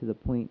we get to the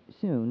point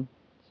soon,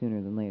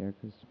 sooner than later,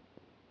 because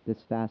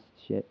this fast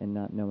shit and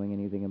not knowing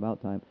anything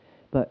about time.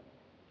 But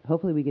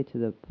hopefully we get to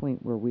the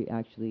point where we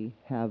actually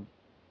have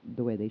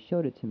the way they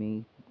showed it to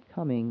me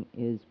coming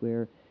is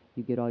where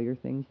you get all your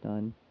things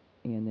done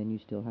and then you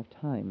still have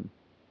time.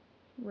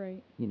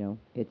 Right.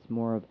 It's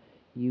more of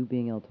you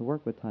being able to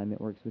work with time.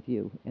 It works with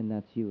you, and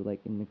that's you.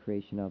 Like in the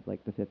creation of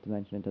like the fifth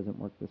dimension, it doesn't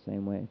work the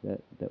same way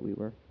that we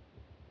were.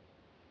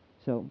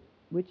 So,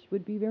 which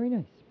would be very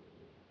nice.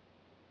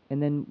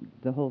 And then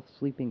the whole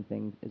sleeping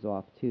thing is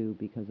off too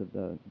because of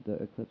the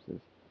eclipses.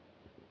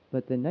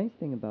 But the nice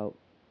thing about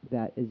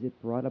that is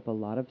it brought up a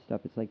lot of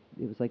stuff. It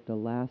was like the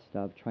last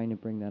of trying to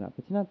bring that up.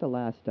 It's not the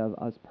last of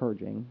us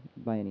purging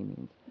by any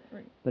means,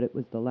 Right. but it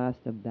was the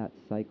last of that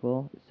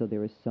cycle. So there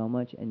was so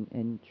much,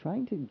 and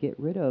trying to get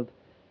rid of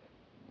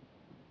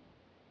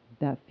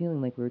that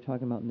feeling like we were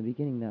talking about in the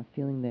beginning, that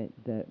feeling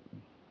that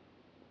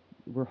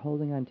we're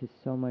holding on to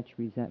so much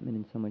resentment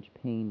and so much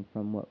pain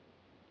from what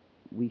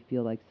we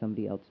feel like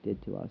somebody else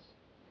did to us.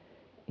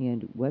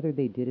 And whether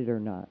they did it or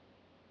not,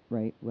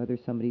 right? Whether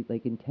somebody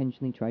like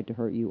intentionally tried to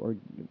hurt you or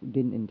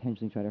didn't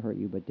intentionally try to hurt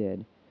you but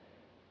did,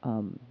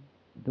 um,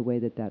 the way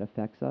that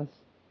affects us,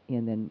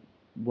 and then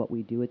what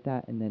we do with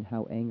that, and then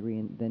how angry,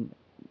 and then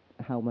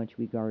how much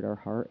we guard our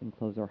heart and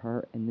close our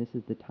heart. And this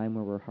is the time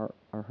where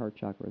our heart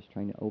chakra is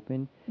trying to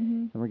open,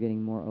 Mhm. and we're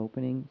getting more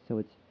opening. So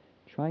it's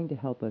trying to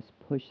help us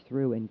push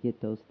through and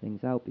get those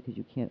things out because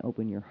you can't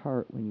open your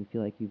heart when you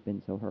feel like you've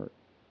been so hurt.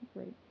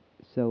 Right.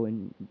 So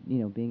in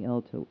being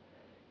able to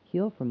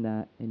heal from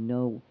that and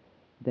know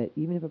that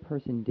even if a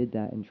person did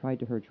that and tried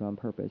to hurt you on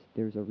purpose,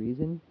 there's a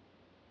reason.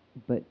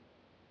 But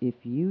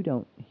if you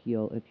don't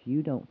heal, if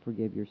you don't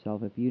forgive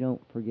yourself, if you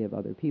don't forgive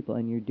other people,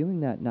 and you're doing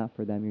that not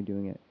for them, you're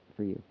doing it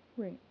for you.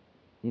 Right.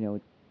 You know,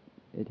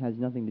 it has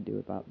nothing to do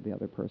about the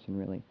other person,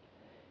 really.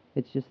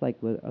 It's just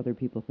like what other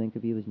people think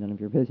of you is none of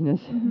your business.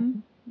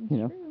 Mhm. you It's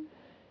know, true.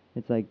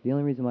 it's like the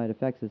only reason why it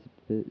affects us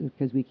is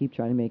because we keep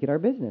trying to make it our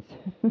business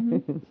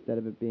Mhm. instead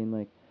of it being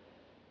like,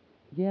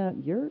 yeah,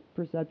 your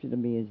perception of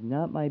me is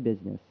not my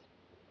business.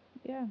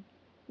 Yeah.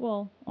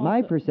 Well, My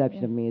also perception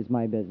yeah. of me is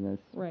my business,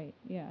 Right.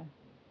 Yeah.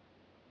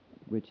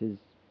 which is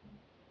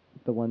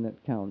the one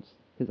that counts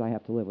because I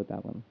have to live with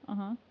that one.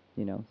 Uh-huh.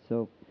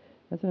 So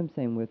that's what I'm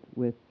saying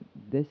with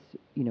this,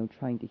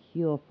 trying to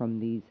heal from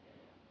these,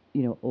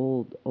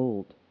 old,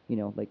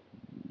 like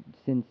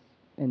since,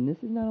 and this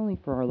is not only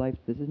for our life,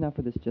 this is not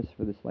for this just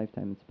for this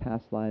lifetime, it's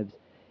past lives,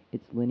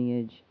 it's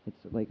lineage,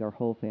 it's like our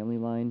whole family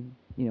line.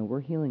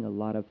 We're healing a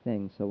lot of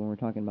things. So when we're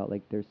talking about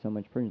like there's so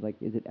much purging, like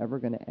is it ever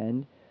going to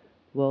end?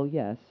 Well,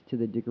 yes, to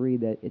the degree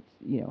that it's,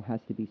 has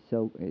to be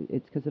so,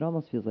 it's because it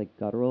almost feels like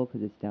guttural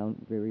because it's down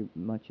very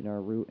much in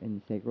our root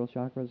and sacral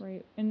chakras.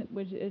 Right. And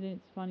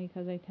it's funny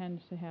because I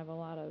tend to have a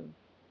lot of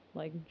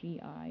like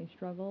GI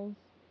struggles.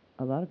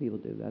 A lot of people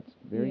do. That's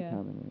very Yeah.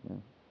 common right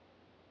now.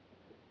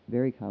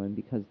 Very common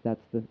because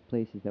that's the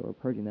places that we're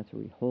purging. That's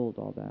where we hold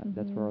all that.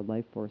 That's where Mhm. our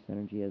life force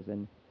energy is.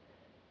 And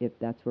if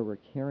that's where we're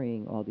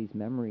carrying all these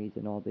memories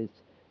and all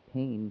this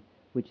pain,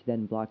 which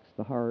then blocks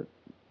the heart,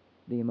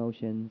 the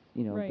emotions,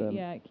 Right.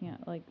 Yeah. It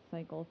can't like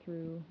cycle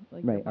through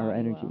like your right, our body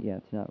energy. well. Yeah,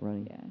 it's not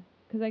running. Yeah.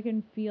 Because I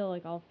can feel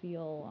like I'll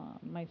feel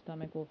my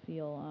stomach will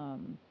feel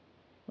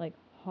like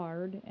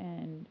hard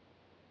and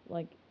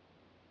like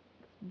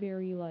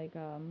very like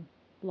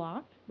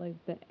blocked like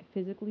the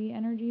physically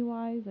energy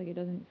wise like it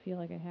doesn't feel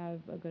like I have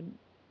a good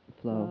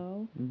Flow.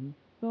 flow. Hmm.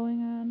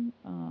 going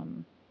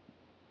on.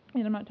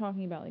 And I'm not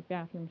talking about like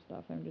bathroom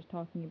stuff. I'm just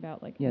talking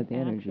about like Yeah, an the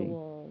energy.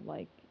 actual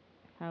like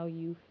how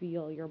you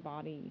feel your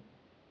body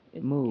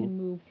Move. can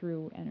move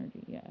through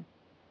energy. Yeah.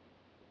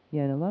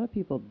 Yeah, and a lot of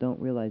people don't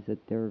realize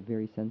that they're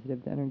very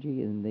sensitive to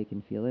energy and they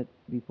can feel it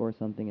before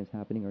something is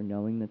happening or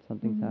knowing that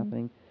something's Mhm.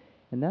 happening.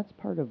 And that's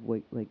part of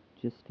what, like,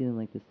 just feeling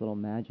like this little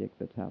magic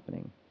that's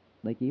happening.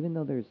 Like, even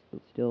though there's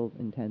still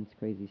intense,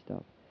 crazy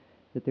stuff,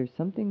 that there's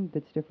something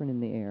that's different in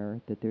the air,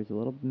 that there's a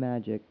little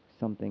magic,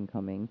 something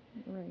coming,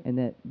 Right. and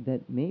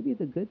that maybe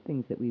the good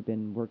things that we've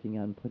been working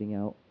on putting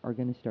out are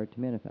going to start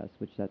to manifest,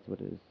 which that's what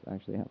is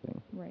actually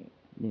happening. Right.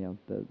 You know,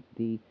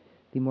 the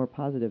more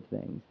positive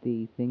things,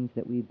 the things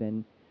that we've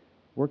been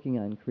working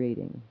on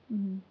creating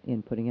Mhm.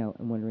 and putting out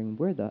and wondering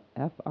where the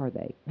F are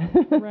they?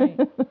 Right.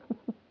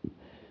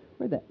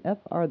 Where the F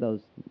are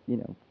those,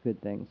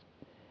 good things?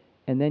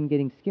 And then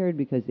getting scared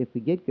because if we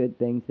get good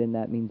things, then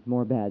that means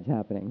more bad's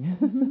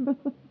happening.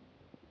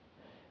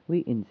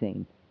 We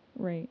insane.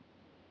 Right.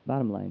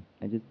 Bottom line,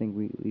 I just think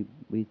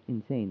we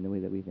insane the way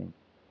that we think.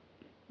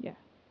 Yeah.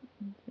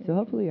 That's So very true.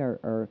 hopefully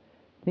our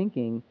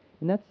thinking,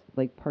 and that's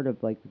like part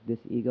of like this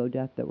ego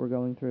death that we're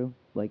going through.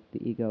 Like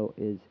the ego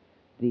is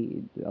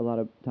a lot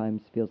of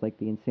times feels like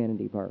the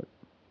insanity part.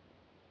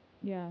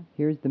 Yeah.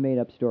 Here's the made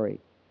up story.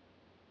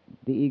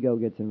 The ego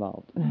gets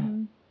involved.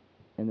 Mhm.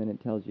 And then it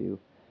tells you,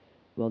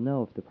 well,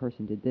 no, if the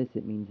person did this,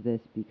 it means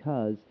this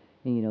because,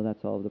 and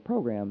that's all of the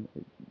program,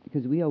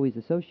 because we always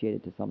associate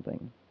it to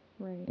something.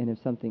 Right. And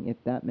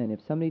if that meant,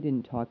 if somebody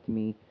didn't talk to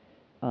me,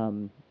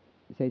 um,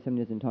 say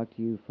somebody doesn't talk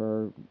to you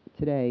for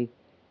today,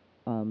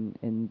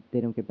 and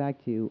they don't get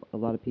back to you, a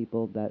lot of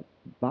people that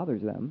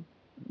bothers them,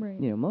 Right.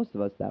 most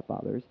of us that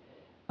bothers,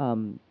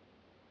 um,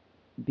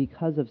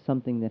 because of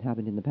something that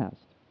happened in the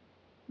past.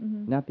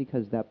 Mhm. Not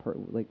because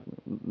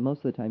most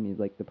of the time,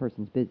 like the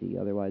person's busy,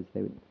 otherwise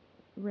they would.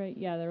 Right.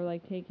 Yeah. They're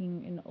like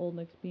taking an old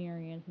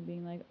experience and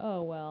being like,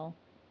 oh well,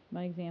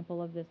 my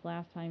example of this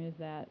last time is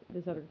that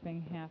this other thing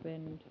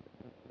happened,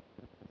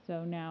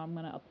 so now I'm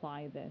gonna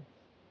apply this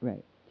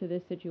Right. to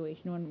this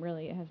situation when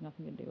really it has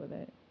nothing to do with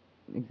it.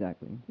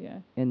 Exactly. Yeah.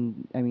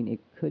 And I mean, it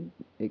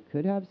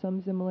could have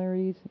some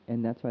similarities,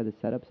 and that's why the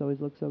setups always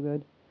look so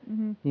good.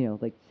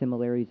 Mhm. Like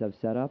similarities of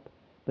setup,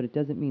 but it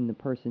doesn't mean the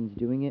person's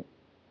doing it.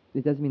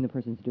 It doesn't mean the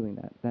person's doing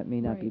that. That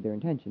may not be Right. their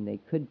intention. They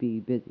could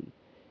be busy.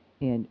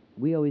 And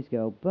we always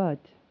go, but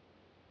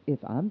if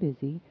I'm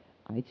busy,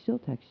 I'd still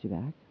text you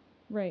back.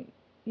 Right.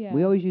 Yeah.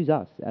 We always use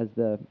us as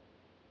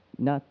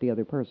not the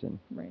other person.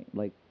 Right.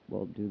 Like,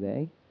 well, do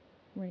they?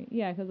 Right.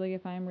 Yeah. Because like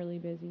if I'm really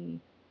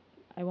busy,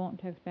 I won't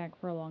text back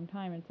for a long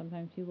time, and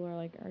sometimes people are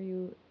like, "Are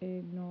you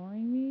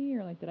ignoring me?"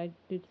 Or like,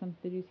 Did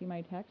you see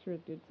my text, or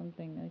did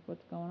something like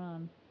what's going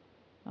on?"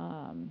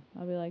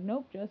 I'll be like,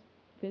 "Nope, just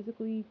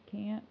physically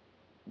can't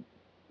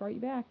write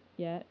you back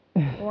yet,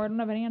 or I don't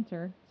have an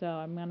answer, so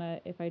I'm gonna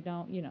if I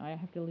don't, I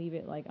have to leave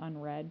it like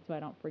unread so I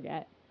don't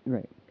forget,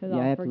 Right. because Yeah,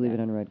 I I'll have to leave it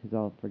forget." unread because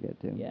I'll forget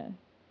to. Yeah.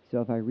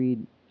 So if I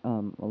read a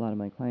lot of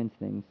my clients'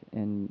 things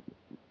and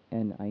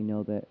I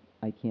know that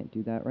I can't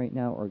do that right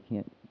now or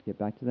can't get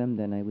back to them,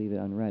 then I leave it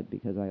unread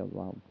because Right.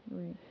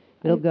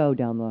 it'll I go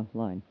down the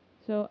line.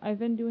 So I've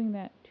been doing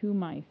that to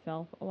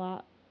myself a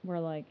lot, where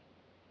like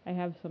I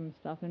have some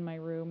stuff in my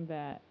room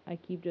that I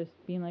keep just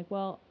being like,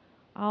 well,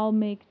 I'll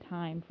make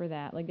time for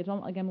that. Like it's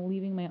almost like I'm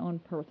leaving my own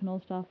personal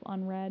stuff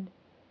unread,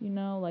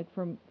 like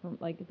from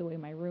like the way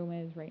my room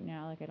is right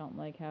now. Like I don't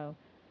like how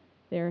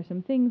there are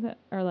some things that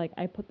are like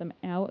I put them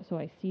out so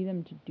I see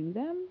them to do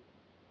them.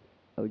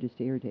 Oh, just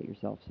to irritate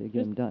yourself so you get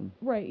Just them done.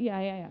 right, yeah,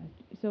 yeah, yeah.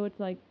 So it's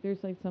like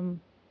there's like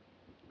some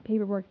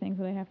paperwork things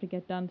that I have to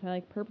get done. So I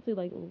like purposely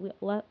like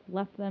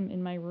left them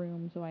in my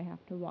room so I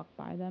have to walk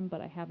by them, but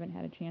I haven't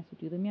had a chance to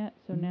do them yet.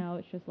 So Mhm. now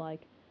it's just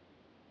like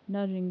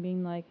nudging,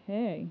 being like,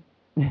 hey,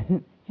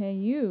 hey,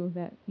 you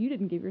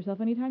didn't give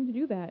yourself any time to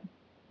do that.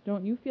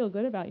 Don't you feel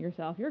good about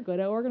yourself? You're good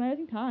at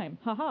organizing time.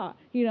 Haha.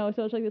 So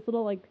it's like this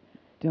little like,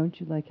 Don't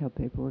you like how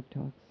paperwork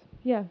talks?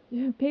 yeah,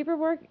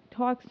 paperwork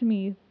talks to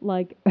me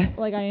like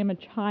I am a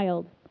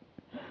child.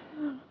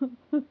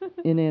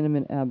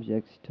 Inanimate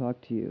objects talk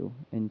to you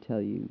and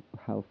tell you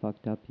how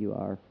fucked up you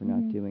are for not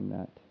Mhm. doing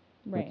that.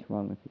 Right. What's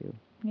wrong with you?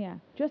 Yeah.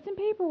 Just in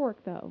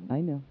paperwork though.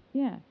 I know.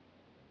 Yeah.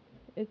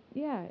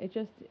 It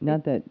just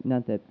Not that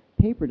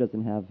paper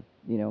doesn't have,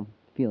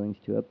 feelings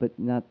to it, but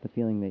not the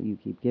feeling that you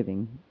keep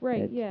giving.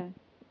 right, It's yeah.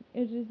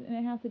 It's just, and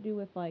it has to do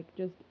with like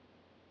just,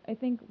 I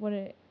think what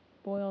it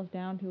boils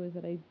down to is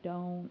that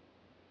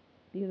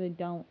because I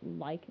don't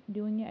like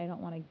doing it, I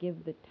don't want to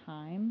give the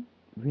time.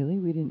 really,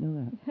 we didn't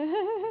know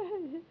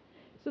that.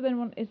 So then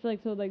when it's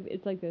like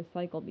this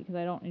cycle because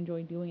I don't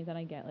enjoy doing it, then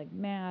I get like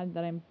mad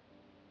that I'm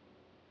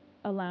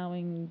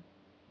allowing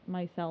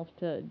myself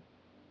to,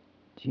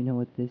 Do you know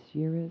what this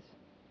year is?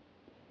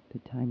 The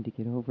time to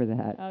get over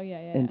that oh yeah,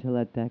 and yeah. to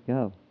let that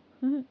go.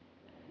 Yeah.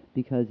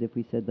 Because if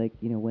we said like,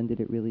 when did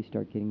it really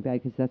start getting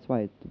bad? Because that's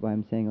why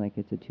I'm saying like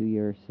it's a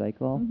 2-year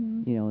cycle,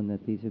 Mhm. and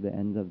that these are the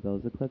ends of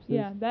those eclipses.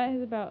 Yeah,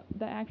 that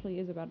actually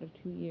is about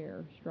a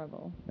 2-year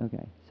struggle.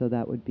 Okay, so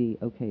that would be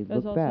okay.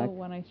 That's Look also back.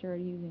 when I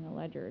started using a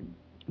ledger.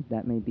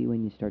 that may be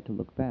when you start to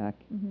look back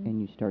Mhm.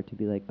 and you start to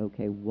be like,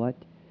 okay, what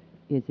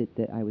is it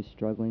that I was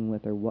struggling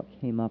with, or what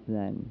came up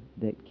then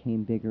that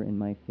came bigger in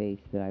my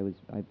face that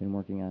I've been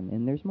working on?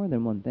 And there's more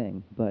than one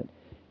thing, but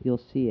you'll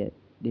see it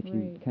if you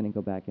Right. kind of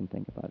go back and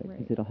think about it, because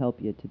Right. it'll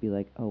help you to be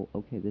like, oh,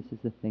 okay, this is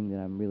the thing that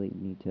I'm really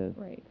need to.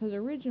 Right. Because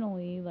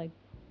originally, like,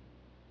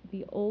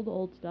 the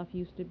old stuff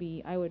used to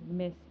be I would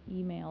miss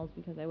emails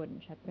because I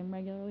wouldn't check them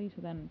regularly.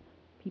 So then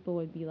people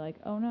would be like,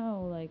 "Oh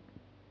no, like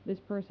this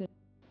person."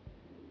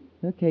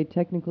 Okay,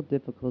 technical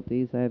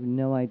difficulties. I have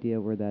no idea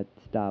where that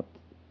stopped.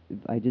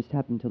 I just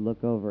happened to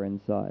look over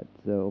and saw it.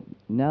 So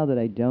now that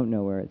I don't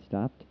know where it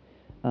stopped,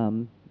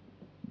 um,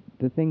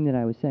 the thing that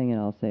I was saying, and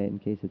I'll say it in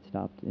case it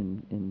stopped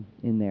in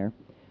there,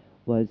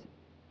 was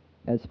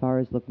as far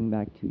as looking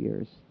back 2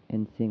 years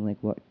and seeing like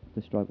what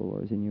the struggle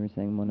was, and you were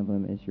saying one of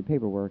them is your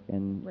paperwork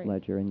and Right.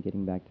 ledger and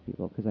getting back to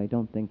people, because I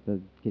don't think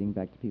the getting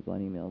back to people on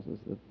emails is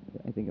the.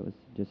 I think it was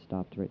just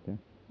stopped right there.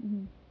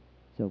 Mhm.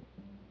 So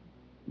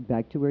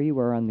back to where you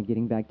were on the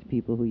getting back to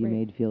people who you Right.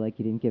 made feel like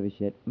you didn't give a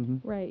shit.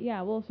 Right.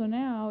 Yeah. Well, so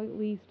now at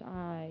least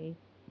I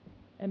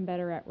am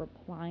better at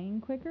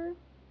replying quicker,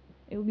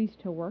 at least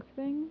to work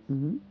things.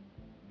 Mm-hmm.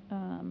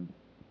 Um,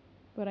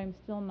 but I'm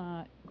still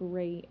not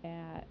great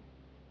at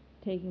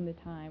taking the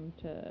time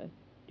to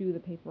do the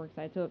paperwork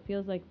side. So it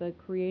feels like the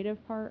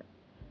creative part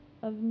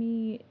of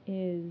me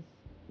is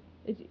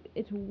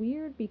it's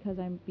weird because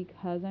I'm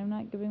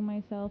not giving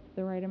myself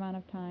the right amount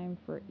of time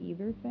for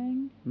either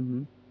thing.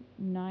 Mm-hmm.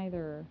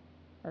 Neither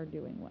are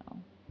doing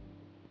well.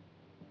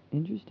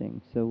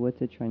 Interesting. So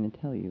what's it trying to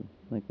tell you?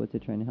 Like, what's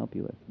it trying to help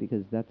you with?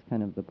 Because that's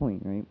kind of the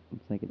point, right?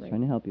 It's like it's Right.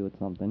 trying to help you with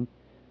something.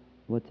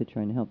 What's it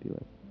trying to help you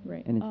with?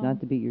 Right. And it's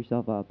not to beat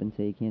yourself up and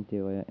say you can't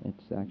do it.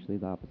 It's actually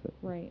the opposite.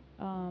 Right.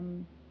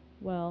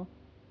 Well,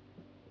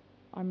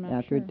 I'm not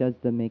After sure. it does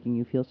the making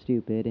you feel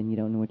stupid and you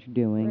don't know what you're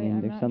doing Right, and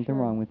I'm there's not something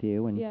sure. wrong with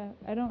you, and Yeah,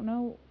 I don't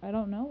know. I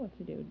don't know what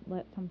to do.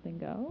 Let something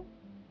go?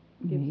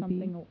 Give maybe,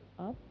 something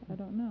up? I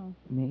don't know.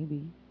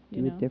 maybe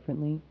You do it know?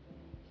 differently.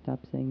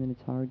 Stop saying that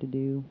it's hard to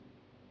do.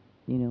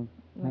 You know,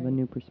 have a Right.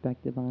 new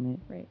perspective on it.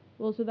 Right.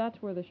 Well, so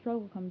that's where the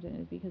struggle comes in,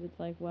 is because it's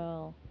like,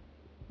 well,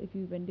 if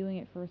you've been doing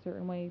it for a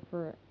certain way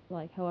for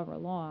like however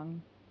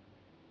long,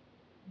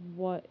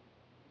 what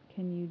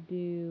can you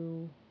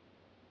do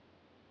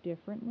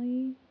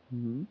differently?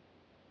 Mm-hmm.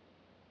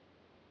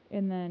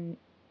 And then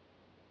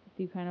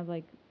you kind of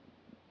like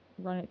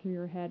run it through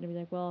your head and be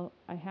like, well,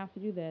 I have to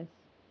do this.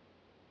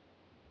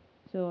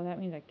 So that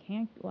means I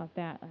can't let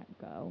that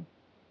go.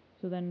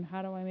 So then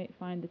how do I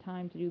find the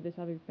time to do this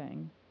other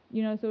thing?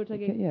 You know, so it's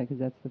like, Yeah, because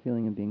that's the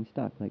feeling of being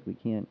stuck. Like we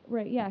can't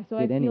right, yeah. So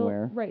I get feel,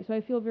 anywhere. right, so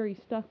I feel very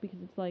stuck because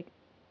it's like,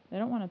 I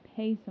don't want to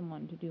pay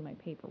someone to do my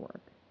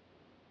paperwork.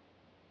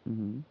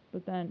 Mm-hmm.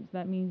 But then so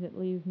that means it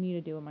leaves me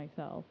to do it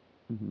myself.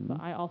 Mm-hmm.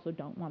 But I also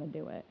don't want to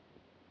do it.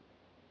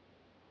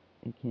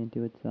 It can't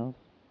do itself.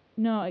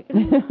 No,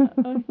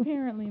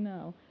 apparently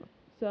no.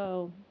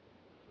 So,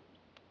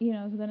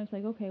 so then it's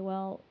like, okay,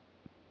 well,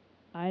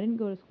 I didn't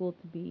go to school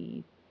to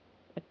be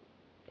a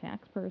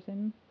tax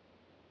person,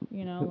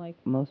 like,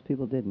 Most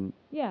people didn't.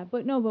 yeah,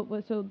 but no,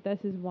 but so this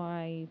is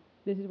where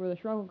the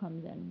struggle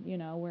comes in,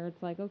 where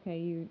it's like,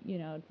 okay,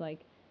 it's like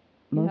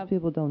you Most have,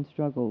 people don't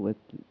struggle with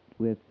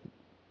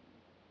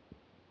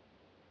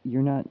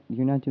you're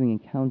not doing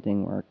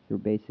accounting work.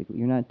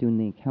 You're not doing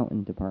the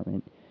accountant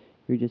department.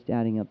 You're just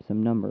adding up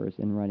some numbers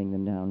and writing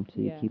them down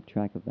so you yeah, keep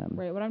track of them.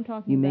 right, what I'm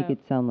talking You make about,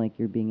 it sound like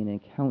you're being an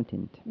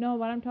accountant. no,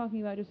 what I'm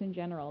talking about just in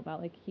general,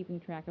 about like keeping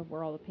track of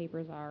where all the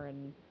papers are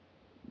and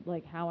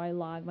like how I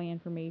log my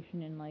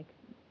information and like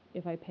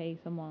if I pay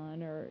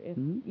someone or if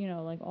Hmm.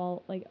 like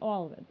all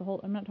of it. The whole,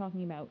 I'm not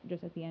talking about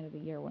just at the end of the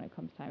year when it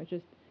comes time. It's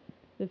just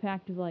the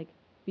fact of like,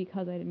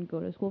 because I didn't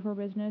go to school for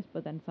business,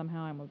 but then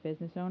somehow I'm a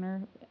business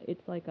owner,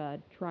 it's like a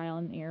trial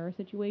and error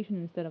situation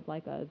instead of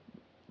like a,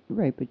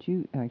 Right, but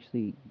you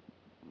actually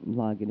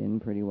log it in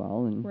pretty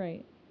well and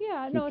right.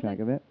 Yeah, no, keep it's track like,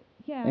 of it.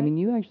 yeah, I mean,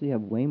 you actually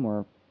have way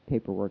more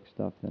paperwork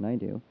stuff than I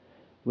do,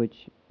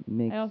 which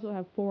makes. I also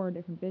have 4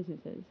 different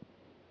businesses.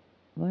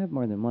 Well, I have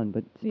more than one,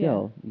 but Yeah.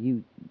 still,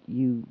 you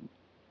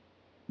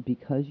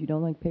because you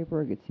don't like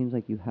paperwork, it seems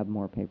like you have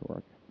more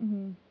paperwork.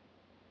 Mhm.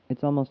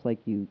 It's almost like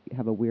you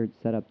have a weird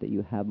setup that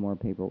you have more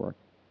paperwork.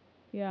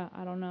 Yeah,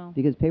 I don't know.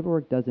 Because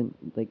paperwork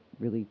doesn't like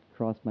really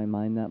cross my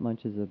mind that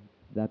much as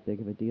that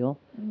big of a deal.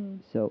 Mhm.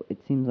 So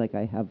it seems like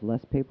I have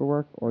less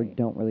paperwork or Right.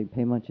 don't really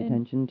pay much And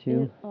attention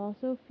to. it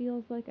also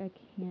feels like I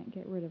can't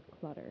get rid of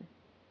clutter.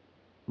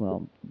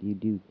 Well, you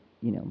do,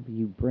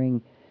 you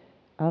bring,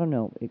 I don't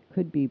know, it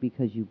could be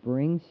because you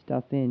bring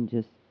stuff in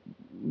just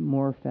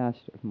more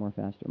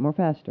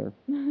faster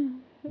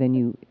than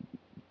you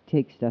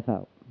take stuff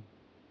out.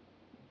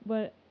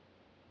 But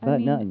I But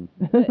mean, none.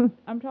 but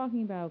I'm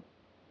talking about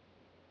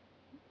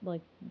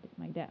like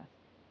my desk.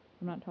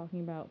 I'm not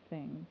talking about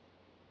things.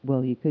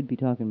 Well, you could be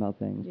talking about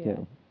things Yeah,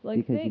 too, like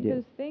because you do.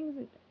 because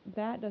things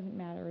that doesn't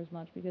matter as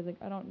much because like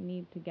I don't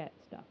need to get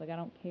stuff. Like I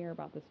don't care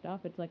about the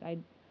stuff. It's like I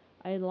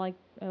would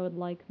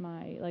like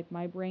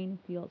my brain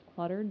feels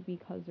cluttered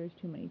because there's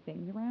too many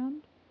things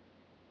around,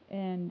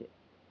 and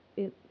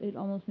it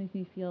almost makes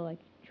me feel like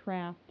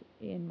trapped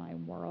in my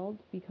world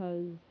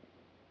because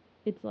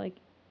it's like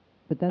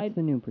But that's I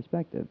the new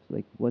perspective.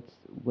 Like, what's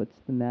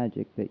the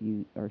magic that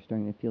you are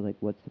starting to feel like?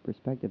 What's the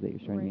perspective that you're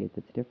starting to right.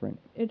 get that's different?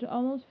 It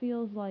almost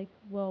feels like,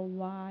 well,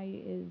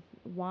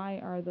 why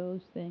are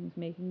those things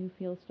making you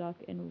feel stuck,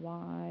 and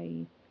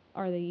why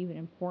are they even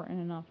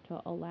important enough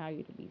to allow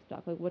you to be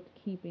stuck? Like, what's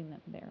keeping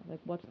them there? Like,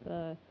 what's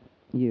the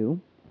You.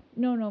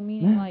 no,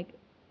 meaning like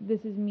this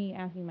is me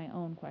asking my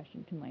own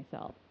question to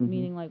myself. Mhm.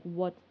 Meaning like,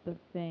 what's the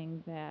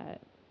thing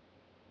that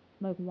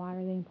like why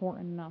are they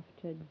important enough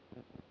to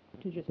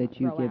just That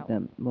you throw give out?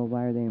 them. Well,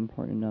 why are they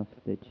important enough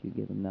that you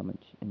give them that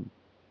much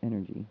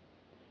energy?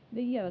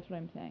 Yeah, that's what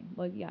I'm saying.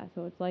 Like, yeah,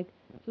 so it's like,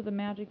 so the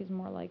magic is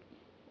more like,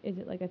 is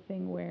it like a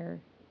thing where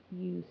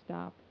you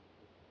stop,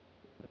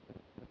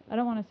 I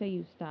don't want to say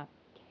you stop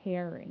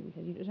caring,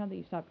 because it's not that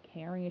you stop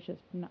caring, it's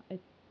just not,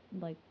 it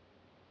like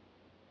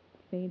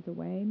fades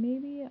away,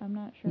 maybe? I'm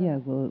not sure. Yeah.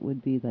 Well, it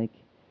would be like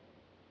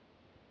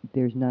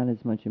there's not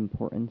as much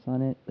importance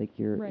on it. Like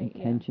your Right,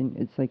 yeah. intention.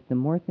 It's like the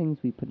more things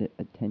we put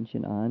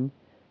attention on,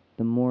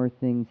 the more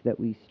things that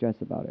we stress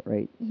about it,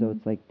 right? So Mhm.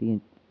 it's like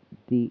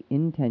the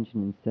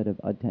intention instead of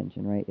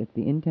attention, right? If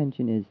the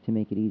intention is to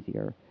make it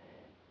easier,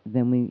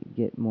 then we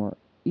get more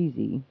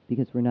easy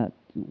because we're not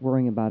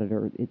worrying about it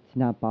or it's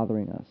not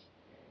bothering us.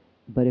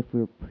 But if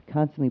we're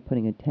constantly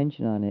putting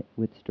attention on it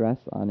with stress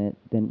on it,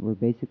 then we're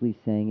basically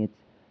saying it's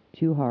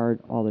too hard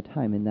all the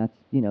time, and that's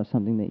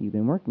something that you've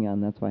been working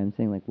on. That's why I'm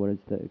saying like, what is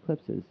the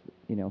eclipses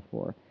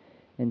for?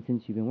 And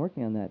since you've been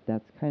working on that,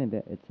 that's kind of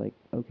it. It's like,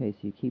 okay, so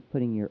you keep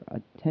putting your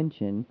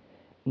attention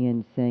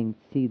and saying,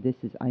 see, this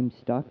is, I'm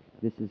stuck,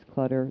 this is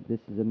clutter, this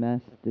is a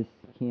mess, this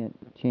can't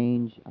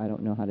change, I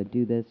don't know how to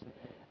do this,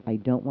 I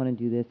don't want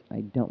to do this,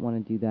 I don't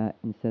want to do that,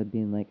 instead of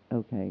being like,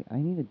 okay, I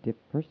need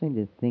first I need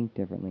to think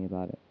differently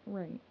about it.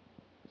 Right.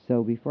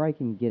 So before I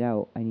can get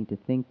out, I need to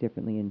think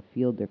differently and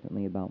feel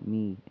differently about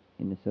me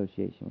in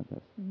association with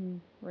this.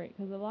 Right,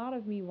 because a lot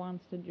of me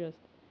wants to just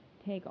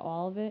take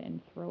all of it and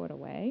throw it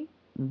away,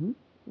 Mm-hmm.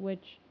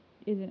 which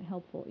isn't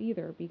helpful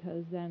either,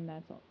 because then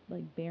that's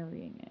like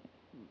burying it.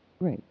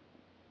 Right.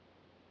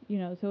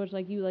 So it's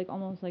like you like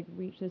almost like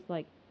reach this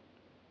like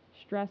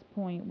stress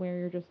point where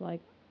you're just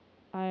like,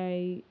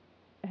 I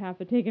have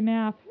to take a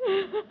nap.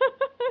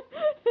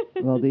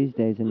 Well, these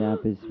days a nap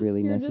is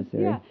really You're just,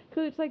 necessary. yeah,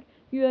 because it's like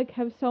you like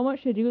have so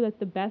much to do that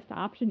the best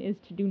option is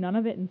to do none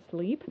of it and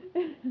sleep,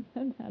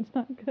 and that's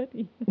not good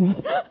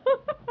either.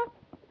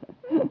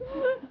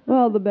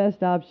 Well, the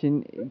best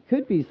option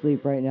could be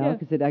sleep right now Yeah.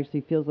 because it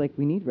actually feels like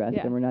we need rest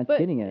Yeah, and we're not but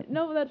getting it.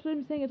 no, that's what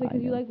I'm saying. It's like I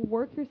 'cause you know. like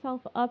work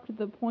yourself up to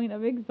the point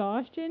of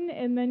exhaustion,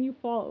 and then you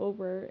fall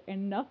over,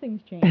 and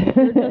nothing's changed.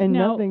 You're just And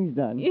now, nothing's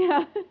done.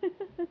 yeah.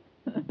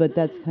 But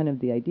that's kind of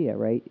the idea,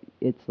 right?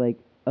 It's like,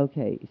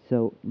 okay,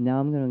 so now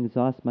I'm going to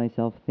exhaust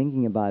myself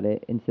thinking about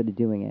it instead of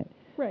doing it.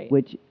 Right.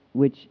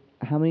 Which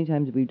how many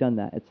times have we done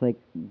that? It's like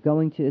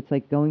going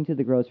to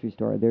the grocery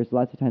store. There's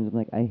lots of times I'm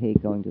like, I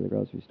hate going to the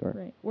grocery store.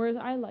 Right. Whereas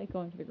I like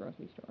going to the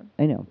grocery store.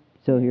 I know.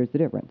 So Yeah. here's the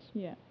difference.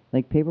 Yeah.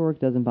 Like paperwork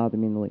doesn't bother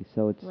me in the least,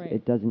 so Right.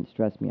 it doesn't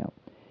stress me out.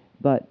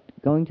 But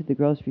going to the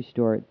grocery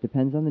store, it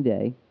depends on the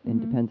day and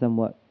Mhm. depends on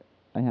what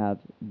I have,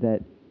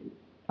 that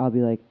I'll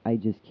be like, I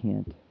just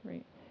can't.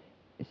 Right.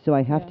 So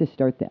I have Yeah. to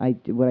start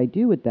what I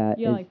do with that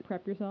You is like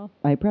prep yourself.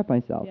 I prep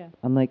myself. Yeah.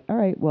 I'm like, all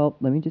right, well,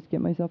 let me just get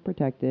myself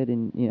protected,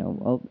 and Mhm.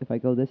 well, if I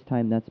go this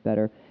time, that's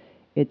better.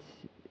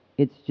 It's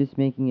it's just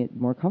making it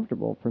more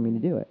comfortable for me to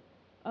Right. do it.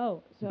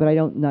 Oh, But I so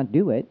don't not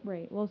do it.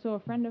 right. Well, so a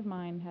friend of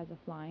mine has a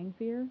flying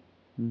fear,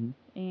 Hmm.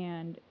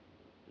 and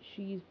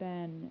she's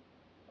been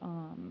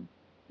um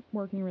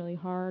working really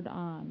hard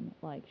on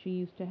like she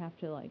used to have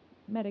to like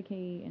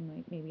medicate and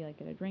like maybe like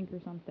get a drink or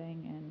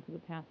something, and for the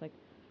past like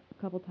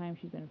a couple times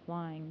she's been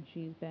flying,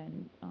 she's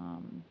been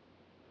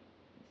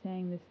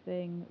saying this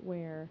thing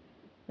where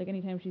like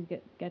anytime she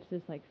gets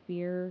this like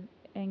fear,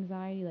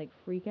 anxiety, like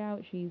freak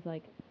out, she's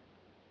like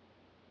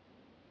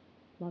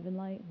love and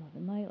light,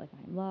 like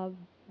I'm love,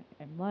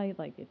 I'm light,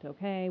 like it's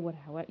okay,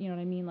 how you know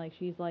what I mean, like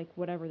she's like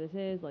whatever this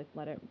is, like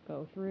let it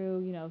go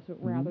through, so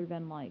Hmm. rather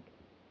than like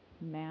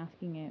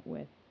masking it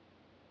with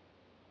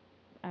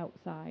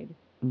outside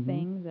Hmm.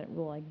 things that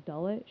will like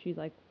dull it, she's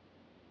like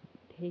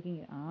taking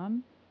it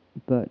on,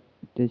 But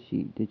did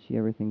she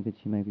ever think that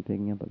she might be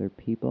picking up other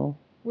people?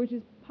 which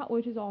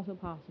is also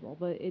possible,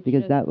 but it's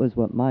Because just that was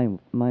what mine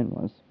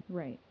was.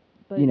 right,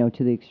 but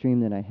To the extreme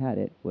that I had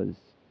it was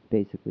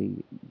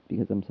basically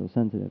because I'm so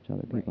sensitive to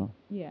other right, people.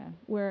 yeah,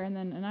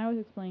 and I was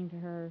explaining to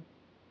her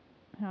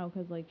how,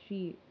 because like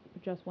she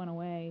just went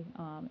away,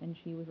 and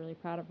she was really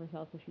proud of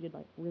herself because she did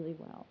like really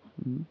well,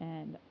 Hmm.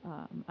 and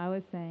I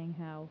was saying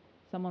how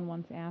someone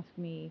once asked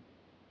me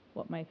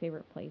what my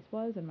favorite place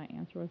was, and my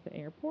answer was the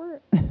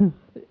airport,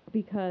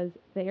 because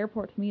the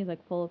airport to me is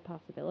like full of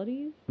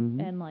possibilities Hmm.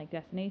 and like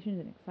destinations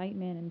and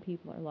excitement, and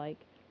people are like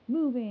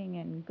moving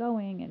and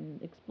going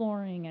and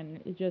exploring, and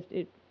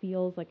it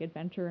feels like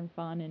adventure and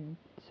fun. And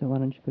So why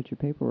don't you put your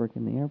paperwork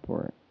in the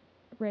airport?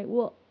 right,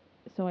 well,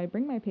 so I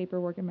bring my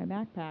paperwork in my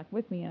backpack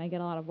with me, and I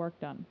get a lot of work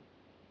done.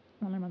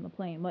 when I'm on the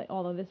plane. Like,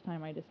 although this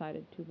time I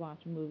decided to watch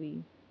a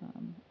movie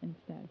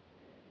instead.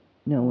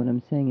 No, what Um,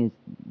 I'm saying is,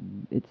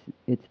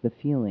 it's the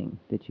feeling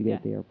that you get Yeah.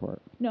 at the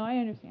airport. No, I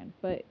understand,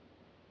 but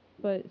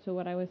so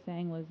what I was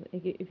saying was,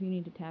 if you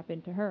need to tap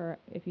into her,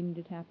 if you need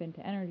to tap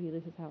into energy,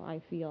 this is how I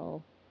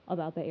feel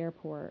about the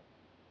airport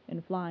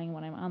and flying.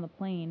 When I'm on the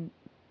plane,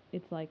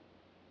 it's like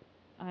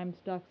I'm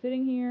stuck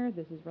sitting here.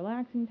 This is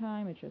relaxing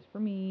time. It's just for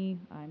me.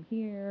 I'm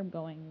here. I'm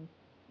going,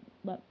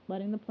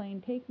 letting the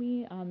plane take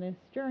me on this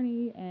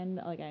journey, and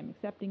like I'm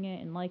accepting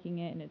it and liking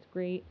it, and it's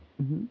great.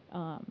 Hmm.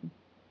 Um,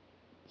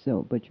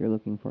 So, but you're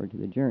looking forward to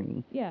the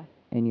journey, yeah,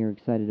 and you're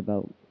excited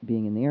about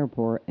being in the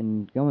airport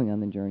and going on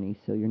the journey,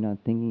 so you're not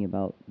thinking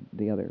about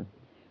the other.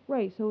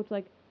 right. So it's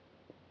like,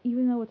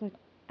 even though it's like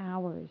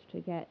hours to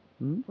get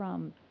Hmm?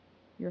 from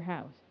your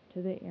house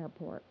to the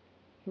airport,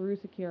 through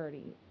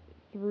security,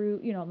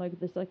 through, like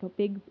this, like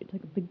it's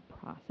like a big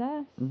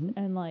process, Hmm.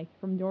 and like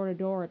from door to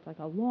door it's like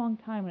a long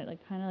time, and it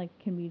like kind of like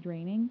can be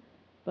draining,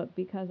 but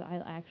because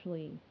I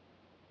actually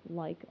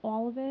like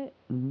all of it,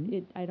 Hmm.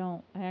 I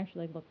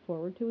actually like look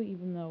forward to it,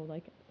 even though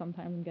like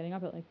sometimes I'm getting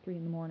up at like 3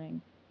 in the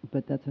morning.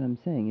 But that's what I'm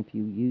saying. If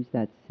you use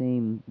that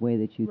same way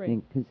that you Right.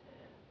 think, because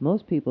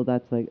most people,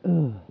 that's like,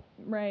 ugh,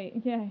 Right.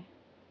 Yeah.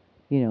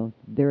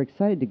 they're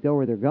excited to go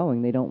where they're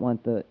going. They don't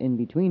want the in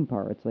between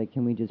part. It's like,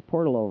 can we just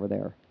portal over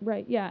there?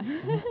 Right. Yeah.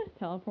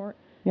 Teleport.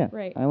 Yeah,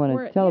 Right. I want Or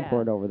to yeah,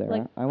 teleport over like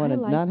there. I want I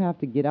to like not have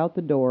to get out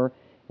the door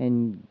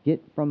and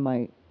get from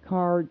my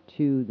car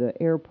to the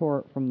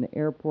airport. From the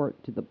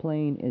airport to the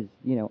plane is,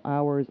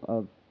 hours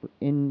of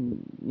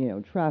in,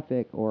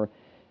 traffic, or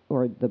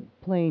the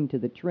plane to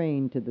the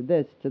train to the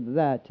this to the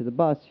that to the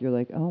bus. You're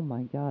like, oh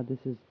my God, this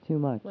is too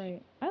much.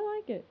 right. I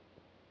like it.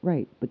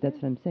 Right, but Yeah.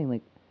 that's what I'm saying.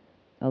 Like,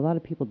 a lot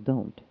of people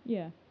don't,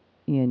 Yeah.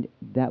 and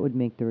that would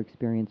make their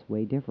experience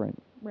way different.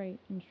 Right.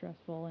 And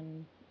stressful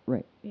and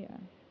Right. yeah.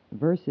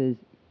 Versus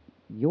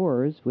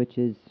yours, which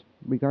is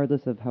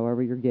regardless of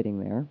however you're getting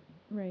there,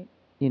 Right.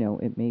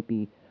 it may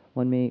be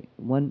one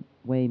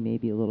way may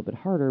be a little bit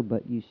harder,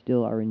 but you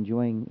still are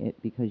enjoying it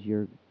because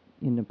you're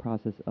in the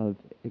process of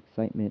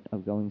excitement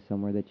of going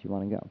somewhere that you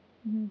want to go.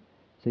 Hmm.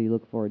 So you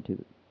look forward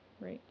to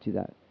Right.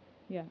 that.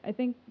 Yeah. I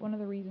think one of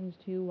the reasons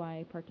too why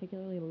I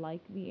particularly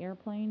like the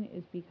airplane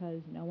is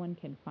because no one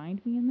can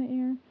find me in the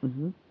air.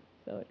 Mm-hmm.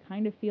 So it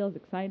kind of feels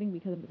exciting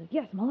because I'm just like,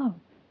 yes, I'm alone.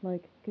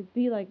 Like, could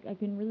be like, I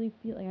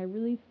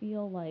really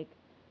feel like,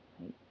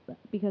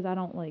 because I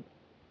don't like,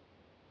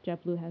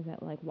 JetBlue has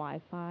that like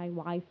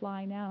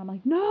Wi-Fi now. I'm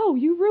like, no,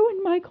 you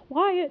ruined my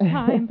quiet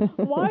time.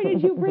 Why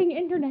did you bring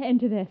internet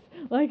into this?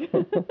 Like,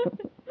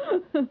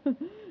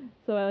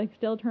 so I like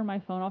still turn my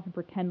phone off and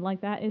pretend like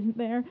that isn't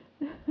there.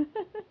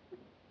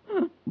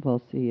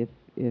 Well, see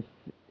if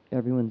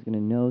everyone's gonna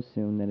know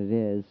soon that it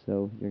is,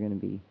 so you're gonna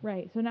be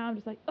Right. So now I'm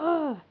just like,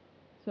 ugh.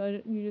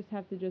 So you just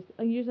have to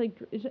you just like,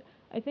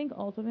 I think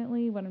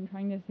ultimately what I'm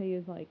trying to say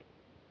is like,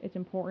 it's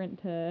important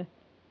to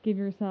give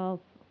yourself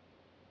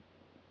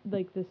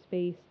like the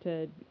space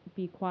to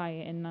be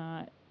quiet and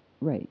not,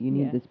 right. You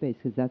need yeah, the space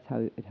because that's how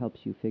it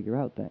helps you figure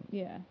out things.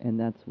 yeah. And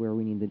that's where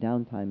we need the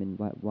downtime, and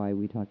why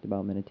we talked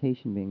about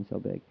meditation being so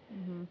big.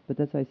 Mhm. But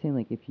that's why I was saying,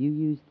 like, if you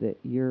use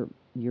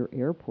your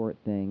airport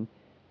thing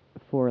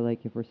for,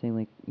 like, if we're saying,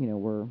 like,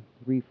 we're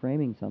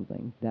reframing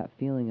something, that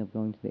feeling of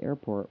going to the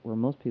airport, where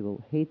most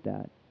people hate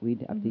that,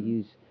 we'd have to Mhm.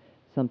 use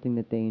something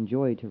that they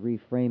enjoy to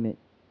reframe it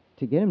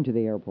to get them to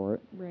the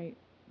airport. Right.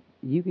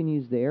 You can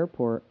use the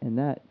airport and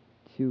that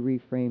to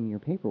reframe your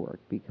paperwork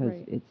because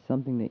Right. it's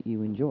something that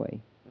you enjoy.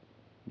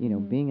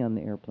 Mhm. Being on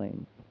the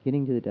airplane,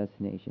 getting to the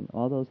destination,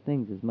 all those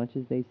things, as much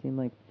as they seem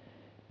like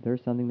they're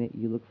something that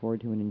you look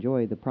forward to and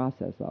enjoy the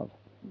process of.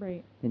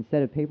 Right.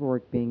 Instead of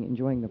paperwork being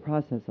enjoying the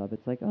process of,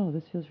 it's like, oh,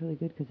 this feels really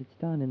good because it's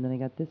done, and then I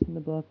got this in the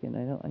book, and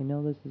I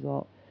know this is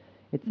all.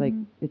 It's like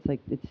Mhm.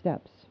 it's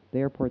steps. The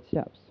airport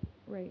steps.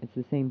 Right. It's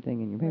the same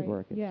thing in your Right.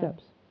 paperwork. It's Yeah.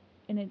 steps.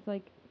 And it's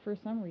like, for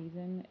some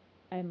reason,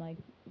 I'm like,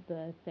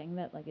 the thing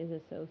that like is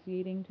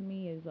associating to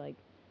me is like,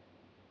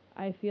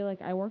 I feel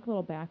like I work a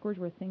little backwards,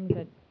 where things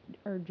that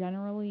are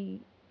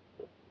generally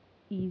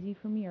easy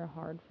for me are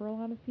hard for a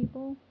lot of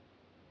people,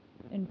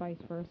 and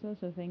vice versa.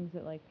 So things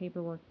that like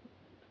paperwork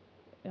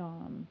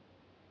um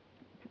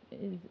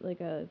is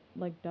like a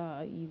like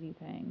duh easy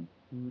thing,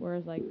 Mm.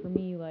 whereas like for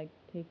me, like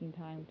taking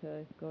time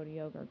to go to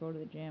yoga or go to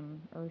the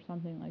gym or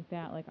something like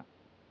that, like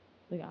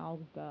I'll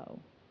go.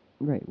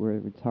 Right, where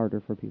it's harder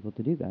for people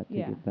to do that, to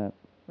Yeah. get that.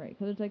 Right.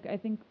 Because it's like, I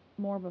think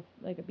more of a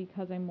like,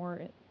 because I'm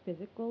more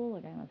physical,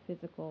 like I'm a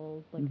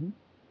physical, like Hmm.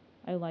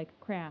 I like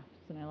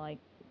crafts, and I like,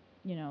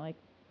 like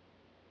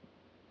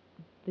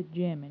the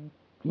gym and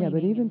Yeah, but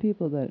cleaning even and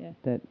people yeah.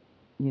 that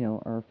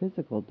are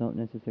physical don't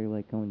necessarily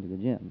like going to the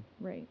gym.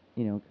 Right.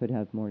 It could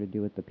have more to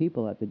do with the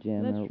people at the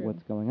gym That's or true.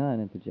 what's going on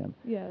at the gym.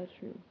 Yeah, that's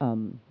true.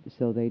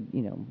 So they,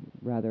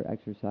 rather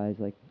exercise,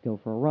 like go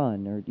for a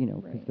run, or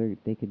because Right.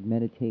 they could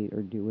meditate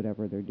or do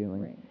whatever they're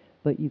doing. Right.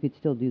 But you could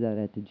still do that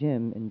at the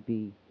gym and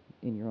be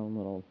in your own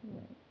little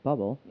Right.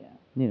 bubble. Yeah.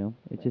 It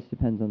Right. just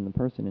depends on the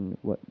person and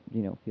what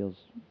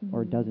feels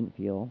or Mhm. doesn't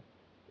feel,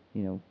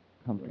 Right.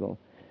 comfortable.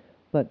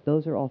 But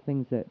those are all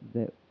things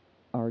that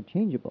are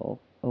changeable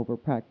over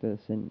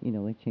practice and,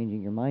 like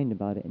changing your mind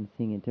about it and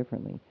seeing it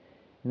differently.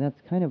 And that's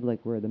kind of like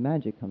where the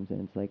magic comes in.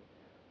 It's like,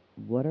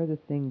 what are the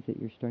things that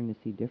you're starting to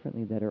see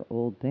differently that are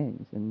old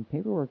things? And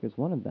paperwork is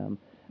one of them,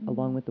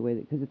 along Mhm. with the way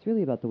that, because it's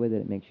really about the way that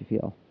it makes you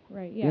feel.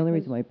 Right. The Yeah. only 'Cause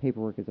reason why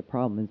paperwork is a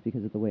problem is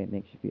because of the way it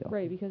makes you feel.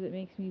 right, because it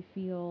makes me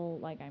feel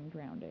like I'm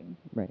drowning.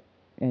 Right.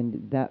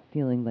 And that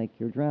feeling like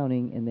you're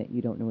drowning and that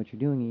you don't know what you're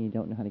doing and you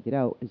don't know how to get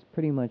out is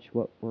pretty much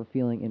what we're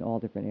feeling in all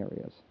different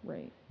areas.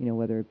 Right.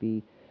 Whether it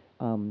be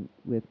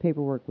with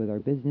paperwork, with our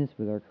business,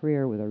 with our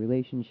career, with our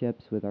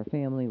relationships, with our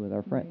family, with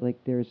our friends. Right.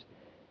 Like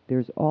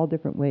there's all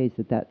different ways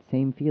that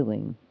same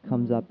feeling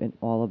comes Mhm. up in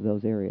all of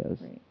those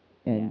areas. Right.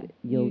 And Yeah.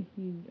 you'll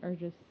You are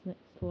just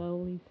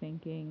slowly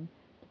sinking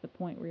to the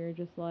point where you're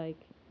just like,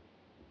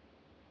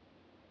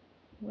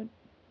 what?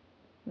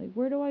 Like,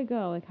 where do I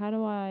go? Like, how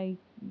do I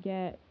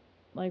get?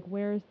 Like,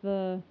 where is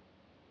the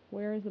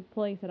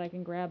place that I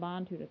can grab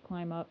onto to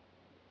climb up?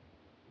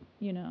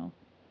 You know.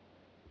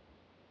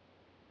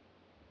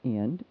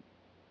 and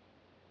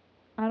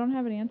I don't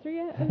have an answer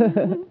yet.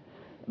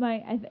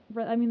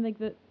 I mean, like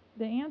the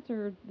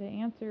answer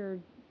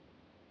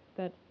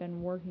that's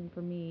been working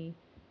for me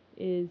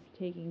is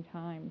taking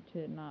time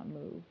to not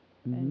move.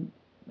 Mhm.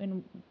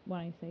 And when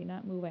I say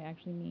not move, I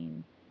actually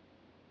mean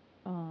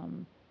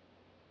um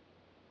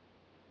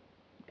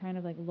kind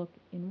of like look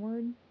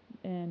inward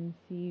and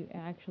see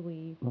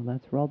actually. Well,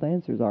 that's where all the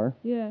answers are.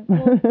 Yeah,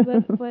 well,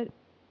 but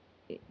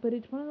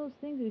it's one of those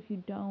things that if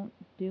you don't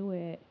do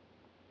it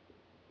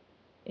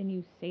and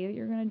you say that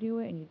you're going to do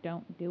it and you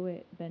don't do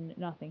it, then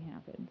nothing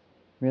happens.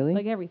 Really?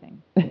 Like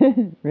everything.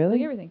 Really?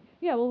 Like everything.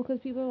 Yeah, well, because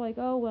people are like,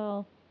 "Oh,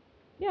 well,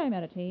 yeah, I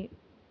meditate."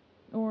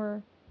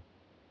 Or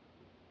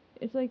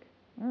it's like,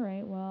 "All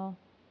right, well,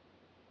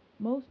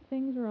 most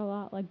things are a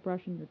lot like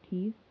brushing your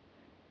teeth.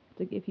 It's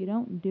like if you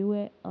don't do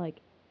it like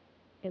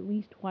at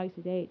least twice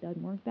a day, it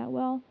doesn't work that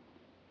well."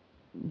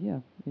 Yeah,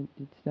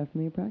 it's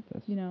definitely a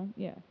practice.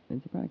 Yeah.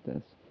 It's a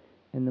practice.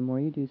 And the more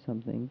you do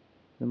something,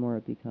 the more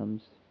it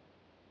becomes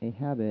a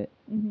habit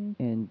Mhm.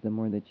 and the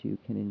more that you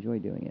can enjoy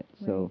doing it.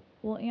 Right. So,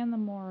 Well, and the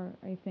more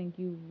I think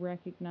you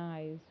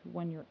recognize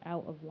when you're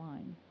out of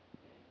line.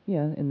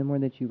 yeah, and the more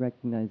that you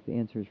recognize the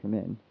answers from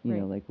in,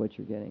 Right. like what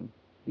you're getting.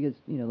 Because,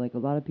 like a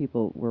lot of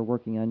people, we're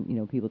working on,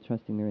 people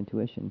trusting their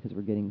intuition because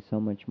we're getting so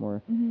much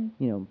more,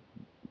 Mhm.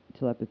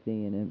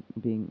 telepathy and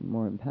being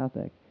more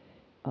empathic.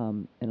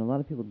 And a lot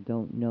of people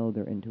don't know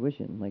their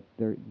intuition. Like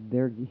they're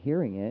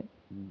hearing it,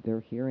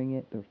 they're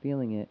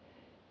feeling it,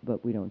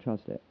 but we don't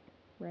trust it.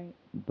 Right.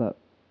 But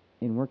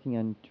in working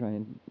on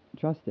trying to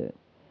trust it,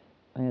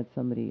 I had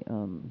somebody,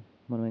 one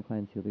of my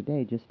clients the other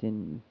day, just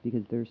in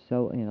because they're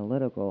so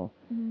analytical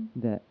Mhm.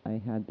 that I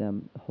had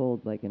them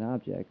hold like an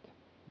object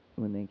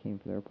when they came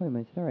for their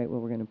appointment. I said, all right, well,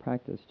 we're going to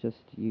practice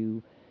just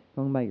you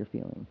going by your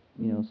feeling.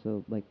 Mhm.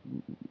 So like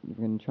we're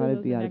going to So try to it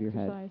was be an out of your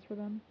head. exercise for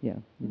them. Yeah,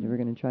 Mhm. we're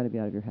going to try to be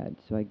out of your head.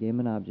 So I gave him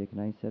an object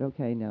and I said,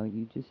 okay, now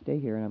you just stay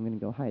here and I'm going to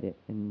go hide it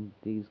in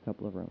these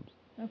couple of rooms.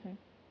 Okay.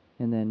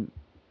 And then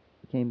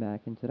came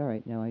back and said, all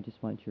right, now I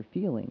just want your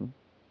feeling.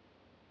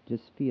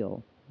 Just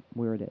feel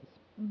where it is.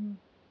 Mhm.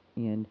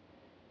 And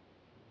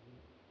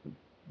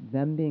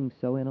them being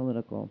so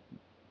analytical,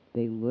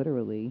 they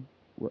literally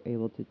were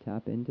able to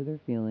tap into their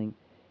feeling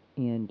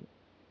and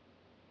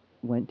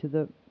went to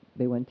the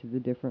they went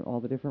to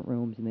all the different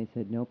rooms and they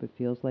said, nope, it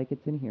feels like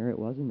it's in here. It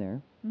wasn't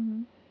there.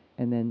 Mhm.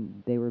 And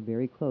then they were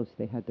very close.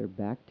 They had their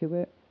back to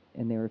it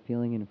and they were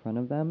feeling in front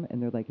of them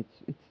and they're like, it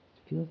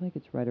feels like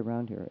it's right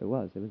around here. It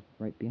was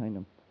right behind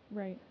them.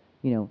 Right.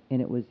 And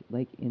it was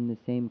like in the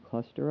same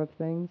cluster of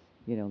things,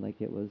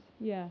 like it was.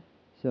 Yeah.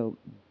 So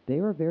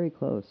they were very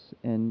close,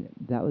 and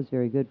that was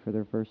very good for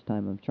their first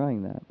time of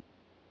trying that,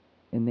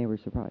 and they were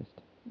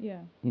surprised.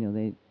 Yeah.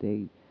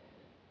 They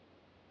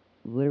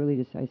literally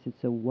just, I said,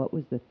 so what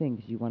was the thing?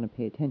 Because you want to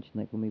pay attention,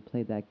 like when we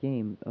played that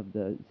game of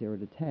the 0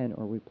 to 10,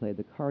 or we played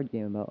the card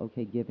game about,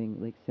 okay,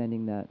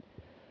 sending that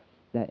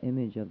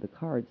image of the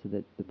card so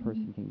that the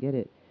person Mhm. can get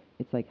it.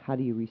 It's like, how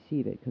do you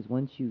receive it? Because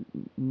once you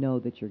know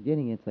that you're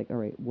getting it, it's like, all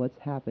right, what's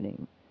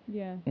happening?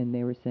 Yeah. And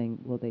they were saying,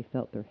 well, they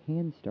felt their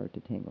hands start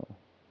to tingle.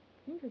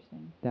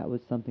 Interesting. That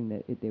was something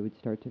that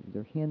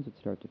their hands would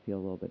start to feel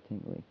a little bit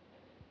tingly.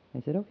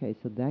 I said, okay,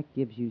 so that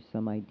gives you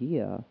some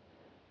idea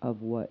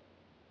of what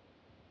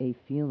a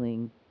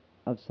feeling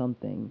of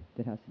something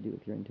that has to do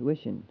with your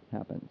intuition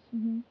happens.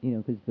 Mhm.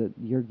 Because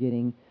you're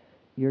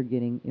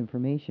getting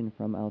information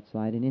from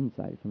outside and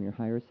inside, from your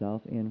higher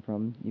self and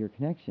from your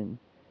connection.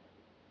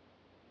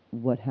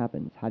 What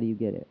happens? How do you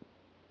get it?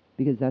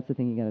 Because that's the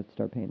thing you got to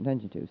start paying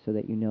attention to, so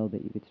that you know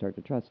that you could start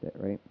to trust it,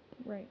 right?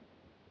 Right.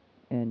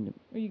 And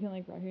Or you can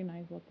like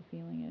recognize what the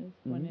feeling is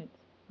when Mhm. it's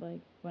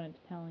when it's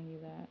telling you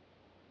that.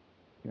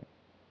 right.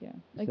 Yeah.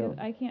 Like So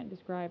I can't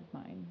describe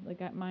mine.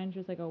 Like mine's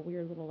just like a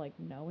weird little like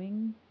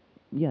knowing.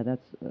 yeah,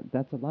 that's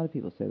a lot of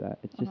people say that.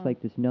 It's just Uh-huh.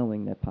 like this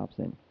knowing that pops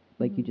in.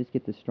 Like you Mhm. just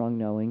get this strong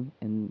knowing,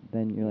 and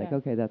then you're like, Yeah.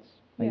 okay,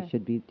 I Yeah.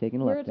 should be taking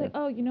a Where left it's like,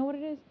 there. oh, you know what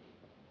it is?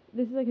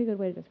 This is like a good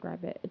way to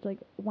describe it. It's like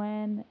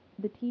when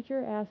the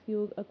teacher asks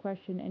you a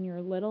question and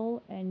you're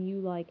little and you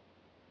like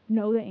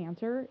know the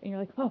answer and you're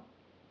like, oh,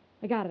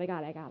 I got it, I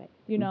got it, I got it.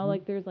 You know,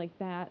 like there's like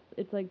that.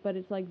 It's like, but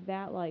it's like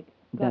that like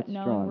gut That's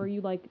knowing strong. where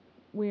you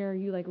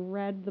like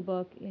read the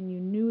book and you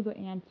knew the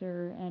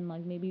answer and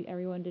like maybe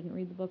everyone didn't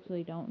read the book so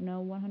they don't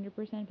know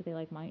 100%, but they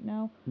like might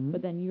know. Mhm.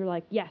 But then you're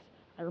like, yes,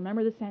 I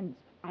remember the sentence.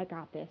 I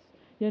got this.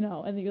 You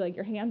know, and then you're like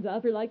your hands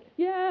up. You're like,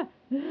 yeah.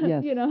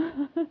 Yes. You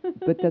know.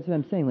 But that's what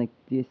I'm saying. Like,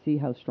 do you see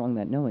how strong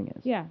that knowing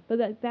is? Yeah, but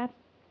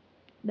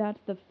that's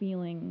the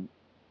feeling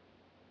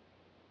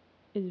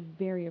is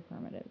very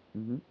affirmative.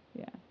 Hmm.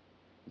 Yeah.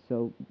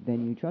 So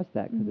then you trust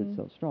that because Mhm. it's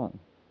so strong.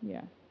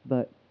 Yeah.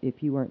 But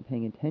if you weren't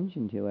paying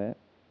attention to it,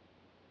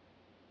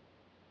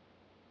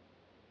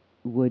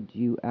 would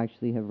you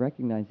actually have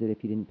recognized it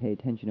if you didn't pay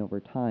attention over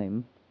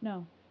time?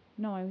 No.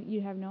 No,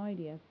 you have no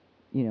idea.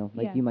 You know,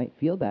 like Yeah. you might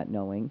feel that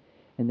knowing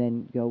and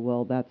then go,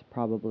 well, that's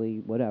probably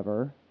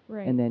whatever.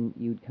 Right. And then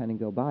you'd kind of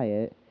go by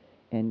it.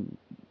 And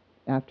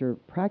after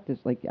practice,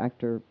 like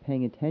after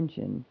paying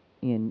attention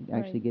and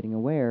actually Right. getting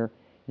aware,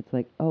 it's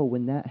like, oh,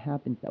 when that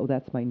happens, oh,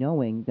 that's my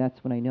knowing.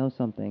 That's when I know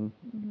something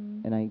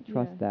Mhm. and I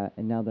trust Yeah. that.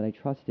 And now that I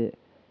trust it,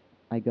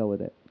 I go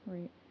with it.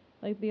 Right.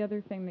 Like the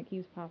other thing that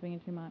keeps popping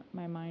into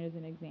my mind as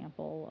an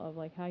example of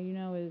like how you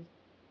know is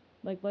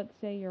like let's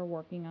say you're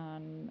working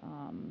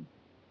on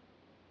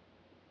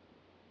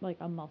like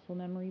a muscle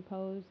memory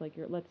pose, like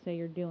let's say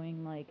you're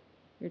doing like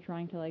you're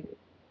trying to like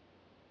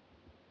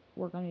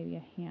work on maybe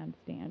a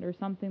handstand or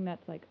something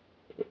that's like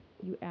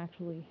you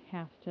actually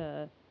have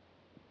to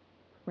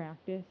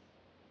practice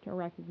to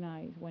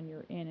recognize when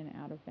you're in and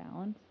out of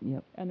balance.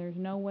 Yep. And there's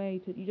no way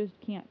to, you just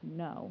can't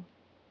know.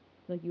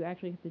 Like you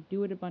actually have to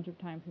do it a bunch of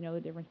times to know the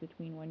difference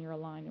between when you're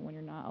aligned and when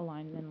you're not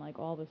aligned. And then like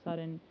all of a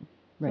sudden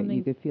Right.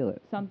 You could feel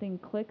it. something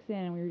clicks in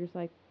and we're just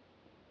like,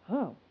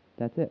 oh,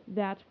 That's it.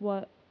 that's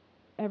what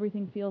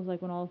everything feels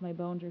like when all of my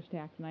bones are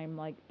stacked and I'm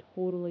like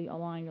totally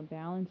aligned and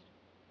balanced.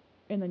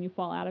 And then you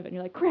fall out of it and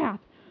you're like,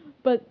 crap.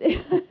 But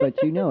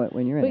But you know it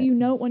when you're in but it. you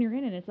know it when you're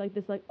in it. It's like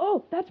this like,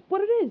 oh, that's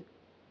what it is.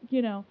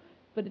 You know.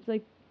 But it's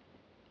like,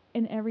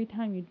 and every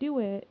time you do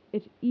it,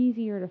 it's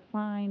easier to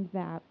find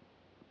that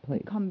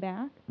Place. to come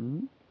back. Hmm.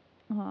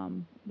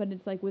 But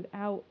it's like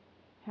without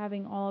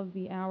having all of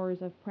the hours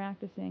of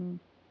practicing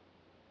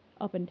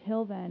up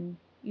until then,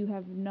 you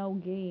have no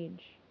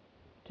gauge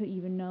to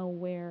even know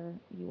where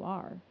you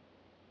are.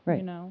 Right.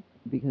 You know?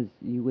 Because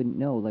you wouldn't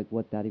know like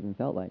what that even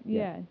felt like.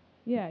 Yeah. Yet.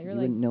 Yeah. You're You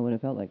like, wouldn't know what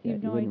it felt like you yet.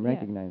 have You no wouldn't idea.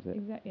 recognize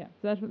it. Yeah.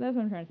 So that's what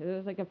I'm trying to say.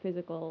 There's like a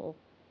physical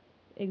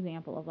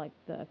example of like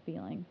the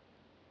feeling.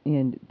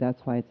 And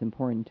that's why it's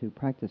important to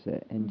practice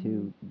it and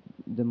to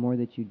Mhm. the more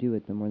that you do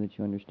it, the more that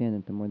you understand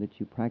it, the more that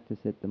you practice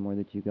it, the more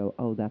that you go,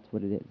 oh, that's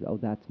what it is. Oh,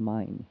 that's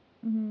mine.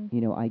 Mhm. You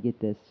know, I get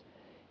this,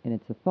 and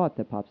it's a thought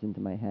that pops into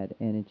my head,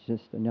 and it's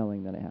just a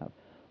knowing that I have,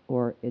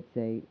 or it's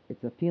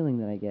a feeling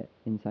that I get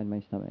inside my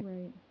stomach,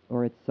 Right.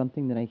 or it's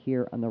something that I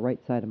hear on the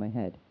right side of my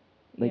head.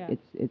 Like Yeah.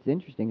 it's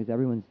interesting because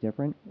everyone's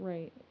different.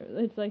 Right.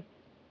 It's like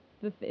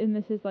and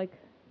this is like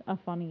a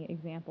funny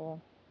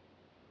example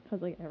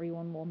because like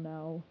everyone will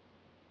know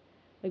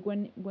like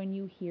when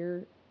you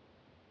hear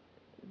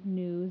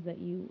news that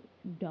you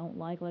don't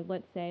like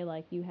let's say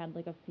like you had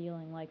like a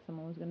feeling like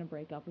someone was going to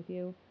break up with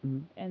you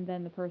Mhm. and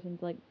then the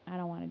person's like I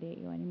don't want to date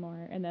you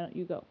anymore and then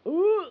you go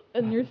ooh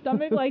and your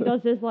stomach like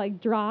does this like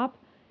drop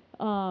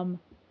um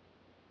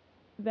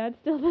that's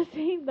still the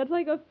same that's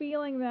like a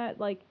feeling that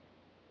like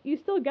you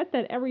still get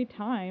that every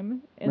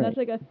time and that's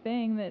Right. like a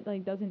thing that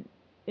like doesn't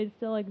it's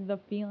still like the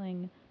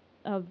feeling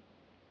of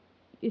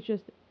it's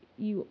just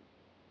you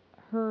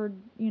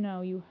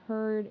you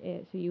heard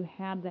it, so you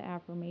had the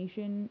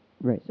affirmation.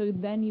 Right. So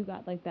then you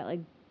got like that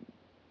like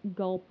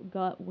gulp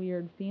gut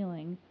weird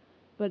feeling.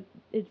 But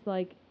it's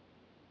like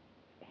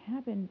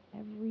happens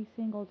every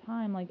single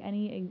time. Like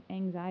any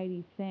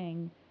anxiety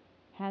thing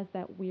has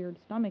that weird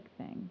stomach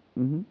thing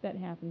Mhm. that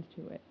happens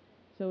to it.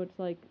 So it's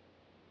like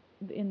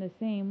in the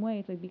same way,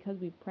 it's like because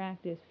we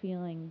practice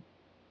feeling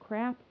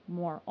crap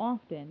more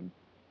often,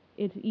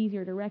 it's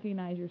easier to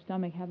recognize your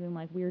stomach having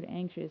like weird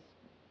anxious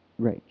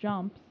Right.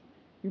 jumps.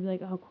 You're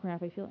like, oh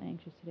crap, I feel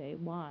anxious today.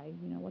 Why?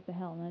 What the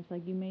hell? And it's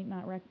like you may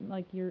not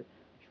like you're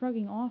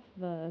shrugging off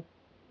the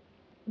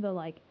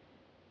like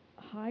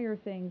higher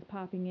things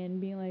popping in,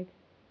 being like,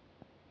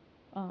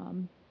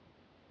 um,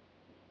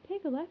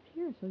 take a left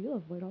here so you'll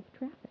avoid all the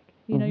traffic.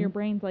 Your Mhm.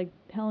 brain's like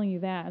telling you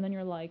that, and then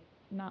you're like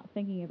not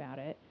thinking about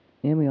it.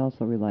 And we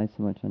also rely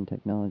so much on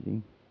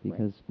technology Right.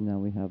 because now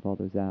we have all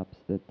those apps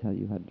that tell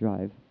you how to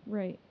drive.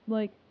 Right.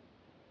 Like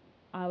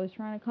I was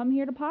trying to come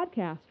here to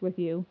podcast with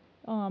you,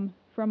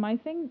 from my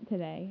thing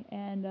today,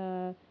 and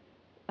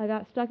I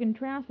got stuck in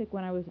traffic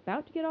when I was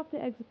about to get off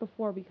the exit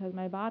before because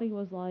my body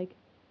was like,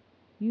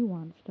 "You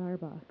want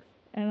Starbucks,"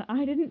 and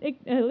I did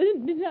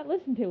not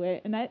listen to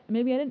it, and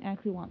maybe I didn't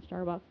actually want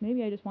Starbucks.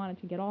 Maybe I just wanted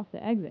to get off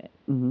the exit.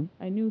 Mhm.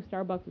 I knew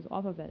Starbucks was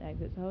off of that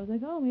exit, so I was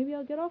like, "Oh, maybe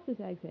I'll get off this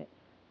exit."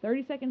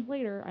 30 seconds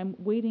later, I'm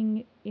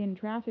waiting in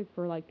traffic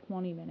for like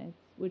 20 minutes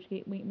which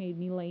made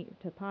me late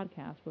to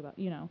podcast without,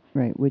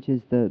 Right, which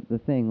is the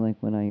thing. Like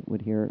when I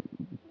would hear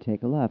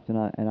take a left, and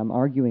I'm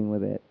arguing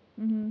with it.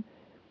 Mhm.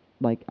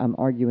 Like I'm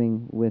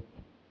arguing with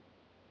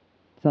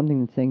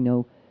something that's saying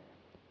no,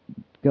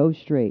 go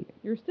straight.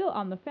 You're still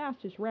on the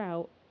fastest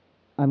route.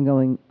 I'm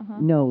going, Uh-huh.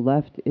 no,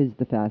 left is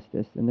the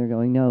fastest, and they're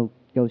going, no,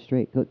 go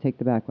straight, go take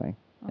the back way,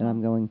 and I'm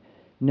Uh-huh. going,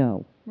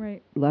 no,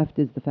 Right. left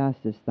is the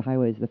fastest, the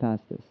highway is the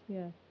fastest,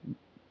 Yeah.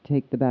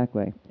 take the back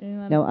way. And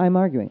then, Now I'm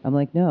arguing. I'm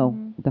like, no,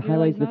 mhm. the You're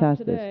highway's like, the not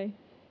fastest. today.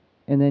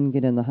 And then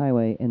get on the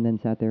highway, and then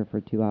sat there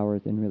for 2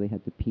 hours and really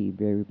had to pee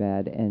very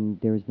bad, and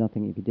there was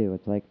nothing you could do.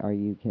 It's like, are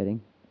you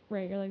kidding?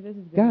 Right. You're like, this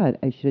is good. God,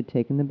 I should have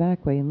taken the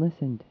back way and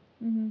listened.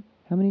 Mhm.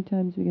 How many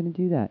times are we going to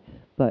do that?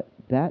 But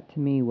that to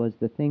me was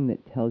the thing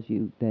that tells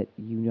you that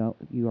you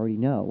already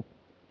know.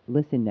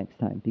 Listen next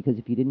time, because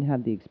if you didn't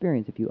have the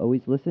experience, if you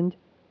always listened,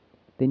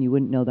 then you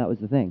wouldn't know that was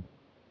the thing.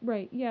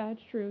 Right. Yeah,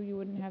 it's true. You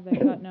wouldn't have that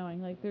gut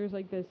knowing. Like, there's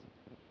like this.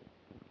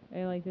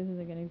 This is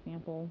like an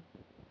example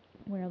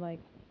where like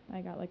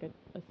I got like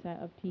a set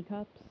of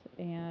teacups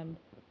and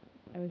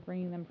I was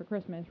bringing them for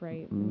Christmas,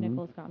 right? Mhm.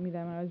 Nicholas got me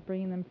them. I was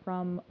bringing them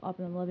from up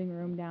in the living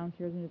room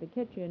downstairs into the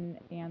kitchen,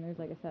 and there's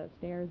like a set of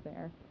stairs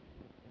there.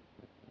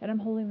 And I'm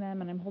holding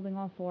them, and I'm holding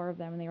all four of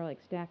them, and they were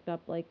like stacked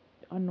up like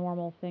a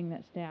normal thing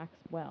that stacks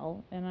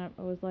well. And I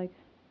was like,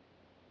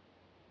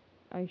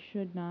 I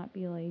should not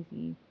be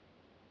lazy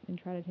and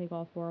try to take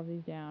all four of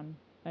these down.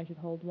 I should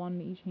hold one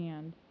in each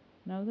hand.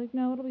 And I was like,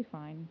 no, it'll be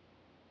fine.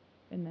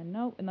 And then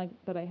nope. And like,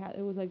 but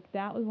it was like,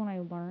 that was when I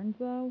learned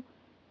though,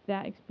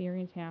 that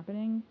experience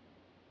happening,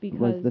 because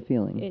Was the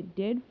feeling. it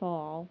did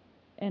fall,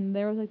 and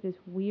there was like this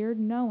weird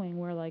knowing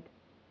where like,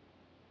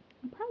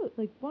 probably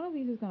like one of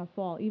these is gonna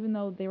fall, even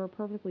though they were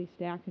perfectly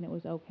stacked and it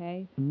was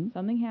okay. Mhm.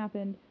 Something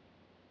happened,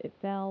 it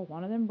fell,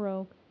 one of them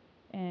broke,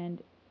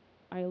 and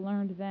I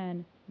learned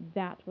then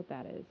that's what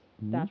that is.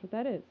 Mhm. That's what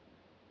that is.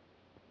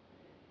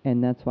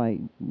 And that's why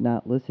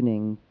not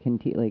listening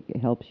it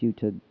helps you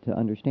to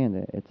understand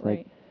it. It's Right.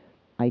 like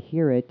I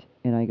hear it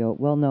and I go,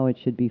 well, no, it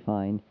should be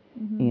fine.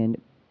 Mhm.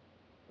 And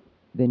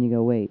then you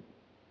go, wait,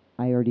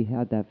 I already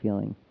had that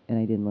feeling and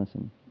I didn't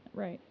listen.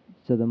 Right.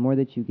 So the more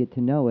that you get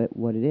to know it,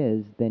 what it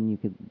is, then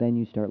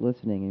you start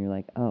listening and you're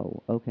like,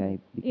 oh, okay,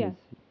 because Yeah.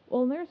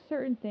 Well, there's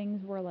certain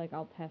things where like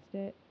I'll test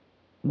it,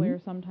 where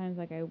Mhm. sometimes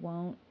like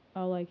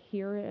I'll like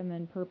hear it and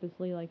then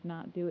purposely like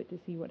not do it to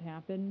see what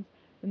happens.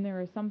 And there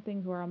are some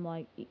things where I'm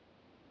like,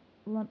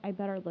 I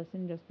better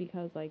listen just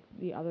because like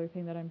the other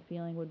thing that I'm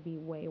feeling would be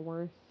way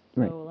worse.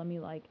 So Right. let me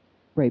like.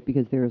 Right,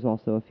 because there is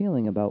also a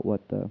feeling about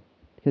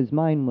because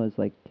mine was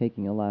like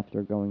taking a left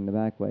or going the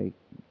back way,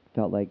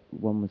 felt like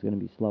one was going to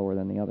be slower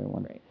than the other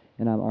one. Right.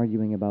 And I'm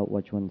arguing about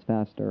which one's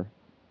faster,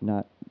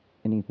 not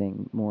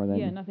anything more than.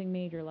 Yeah, nothing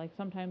major. Like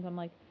sometimes I'm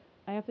like,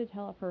 I have to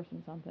tell a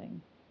person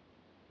something,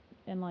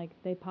 and like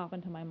they pop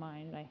into my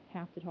mind, and I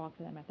have to talk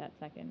to them at that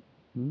second.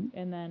 Mhm.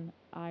 And then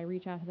I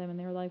reach out to them, and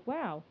they're like,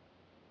 wow.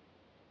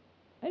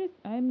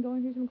 I'm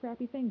going through some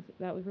crappy things.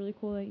 That was really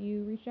cool that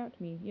you reached out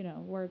to me,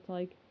 where it's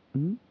like,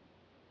 Mhm.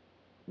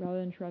 rather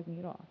than shrugging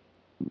it off.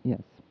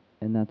 Yes,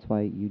 and that's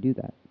why you do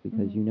that,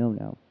 because Mhm. you know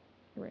now.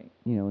 Right.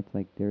 It's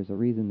like there's a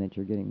reason that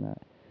you're getting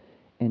that.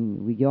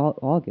 And we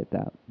all get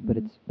that, but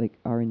Mhm. it's like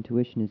our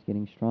intuition is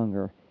getting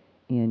stronger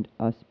and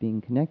us being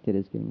connected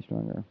is getting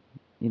stronger.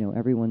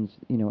 Everyone's,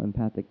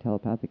 empathic,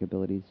 telepathic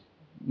abilities,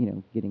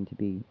 getting to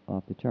be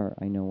off the chart.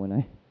 I know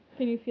when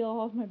Can you feel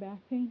all of my back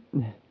pain?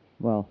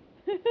 well,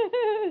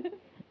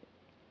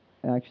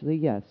 actually,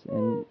 yes,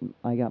 and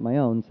I got my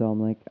own, so I'm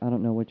like, I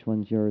don't know which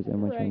one's yours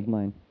and which one's Right.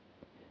 mine.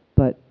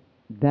 But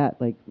that,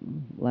 like,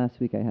 last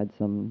week I had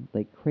some,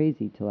 like,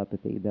 crazy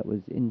telepathy that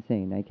was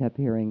insane. I kept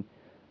hearing,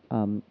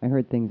 I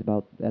heard things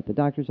about at the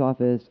doctor's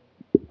office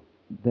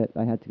that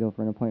I had to go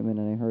for an appointment,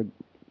 and I heard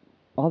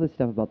all this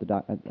stuff about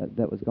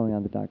that was going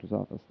on at the doctor's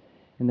office.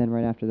 And then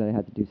right after that, I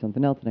had to do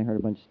something else, and I heard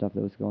a bunch of stuff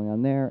that was going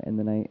on there. And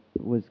then I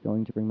was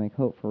going to bring my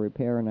coat for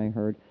repair, and I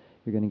heard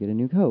you're going to get a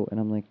new coat, and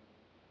I'm like,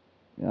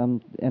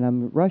 and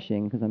I'm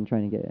rushing because I'm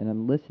trying to get, and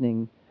I'm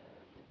listening.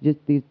 Just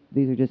these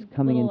are just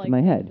coming Little, into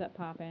like, my things head that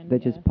pop in.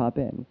 that Yeah. just pop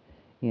in,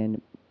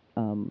 and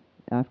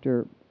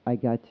after I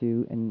got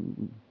to,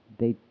 and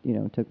they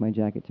took my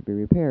jacket to be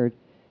repaired,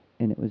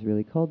 and it was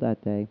really cold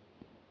that day.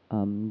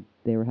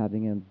 They were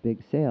having a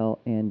big sale,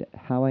 and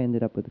how I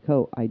ended up with the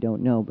coat, I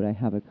don't know, but I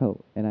have a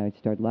coat. And I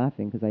started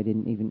laughing because I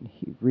didn't even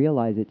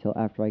realize it till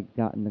after I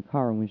got in the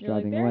car and was You're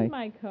like, driving there's away.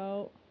 my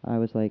coat. I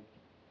was like,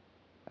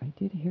 I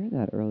did hear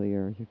that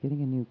earlier. You're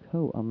getting a new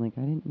coat. I'm like,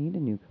 I didn't need a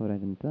new coat, I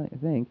didn't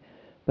think.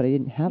 But I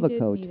didn't have She a did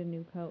coat. need a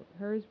new coat.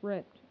 Hers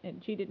ripped,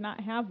 and she did not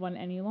have one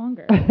any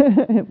longer.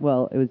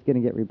 Well, it was going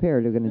to get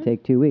repaired. It was going to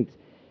take 2 weeks.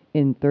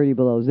 In 30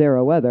 below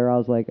zero weather, I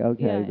was like,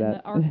 okay, Yeah, in the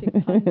that Arctic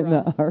in tundra.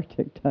 the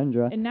Arctic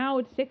tundra. And now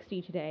it's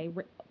 60 today.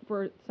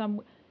 For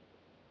some,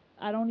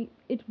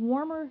 it's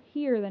warmer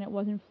here than it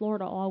was in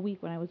Florida all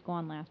week when I was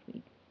gone last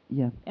week.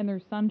 Yeah. And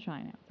there's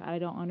sunshine outside. I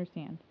don't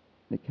understand.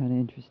 It's kind of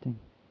interesting.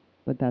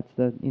 But that's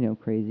the,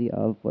 crazy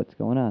of what's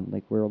going on.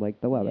 Like, we're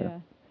like the weather. Yeah.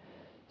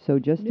 So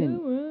just New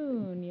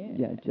moon,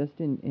 yeah. just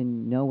in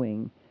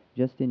knowing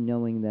just in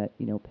knowing that,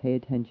 pay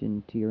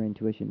attention to your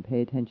intuition,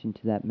 pay attention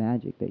to that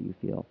magic that you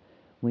feel.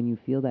 When you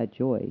feel that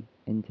joy,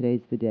 and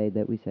today's the day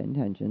that we set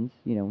intentions,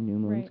 new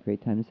moon's Right.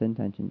 great time to set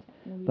intentions,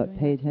 We'll be but doing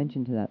pay that too.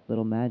 attention to that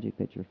little magic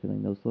that you're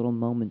feeling, those little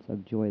moments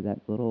of joy, that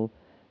little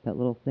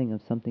thing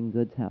of something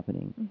good's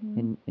happening,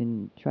 Mhm.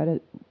 and try to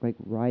like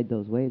ride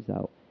those waves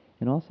out.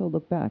 And also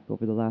look back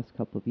over the last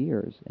couple of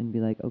years and be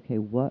like, okay,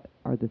 what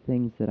are the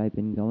things that I've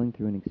been going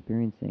through and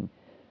experiencing?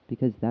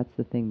 Because that's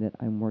the thing that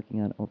I'm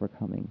working on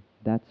overcoming.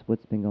 That's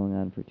what's been going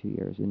on for 2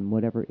 years in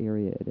whatever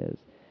area it is.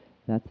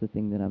 That's the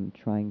thing that I'm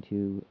trying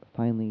to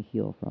finally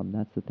heal from.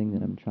 That's the thing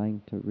that I'm Mhm.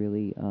 trying to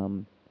really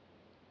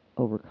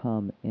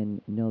overcome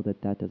and know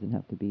that that doesn't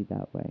have to be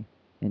that way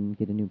and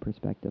get a new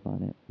perspective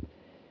on it.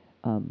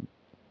 Um,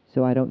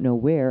 so I don't know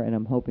where, and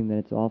I'm hoping that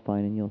it's all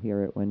fine, and you'll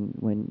hear it when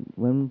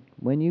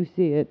you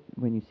see it,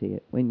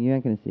 when you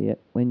aren't going to see it,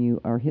 when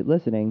you are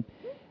listening,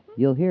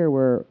 you'll hear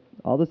where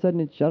all of a sudden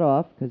it shut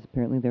off because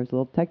apparently there's a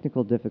little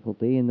technical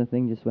difficulty, and the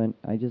thing just went.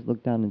 I just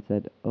looked down and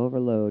said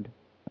overload.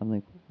 I'm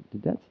like,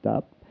 did that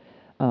stop?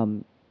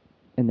 Um,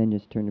 and then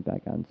just turned it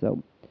back on.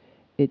 So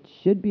it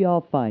should be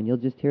all fine. You'll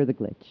just hear the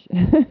glitch.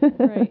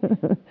 Right.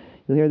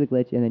 You'll hear the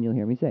glitch, and then you'll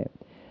hear me say it.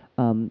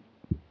 Um,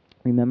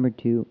 Remember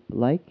to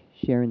like,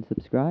 share, and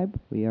subscribe.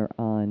 We are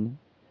on,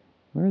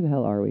 where the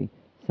hell are we?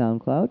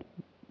 SoundCloud.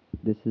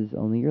 This is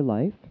Only Your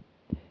Life.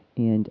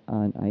 And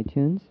on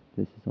iTunes.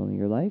 This is Only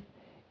Your Life.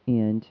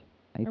 And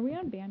I Are we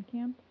on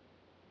Bandcamp?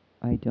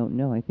 I don't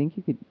know. I think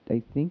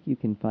you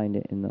can find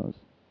it in those.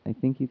 I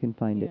think you can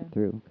find it Yeah.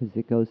 through because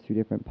it goes through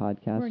different We're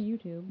podcast on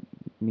YouTube.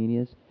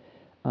 medias.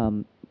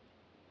 Um,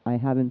 I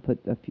haven't put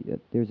a few.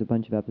 There's a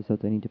bunch of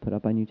episodes I need to put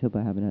up on YouTube.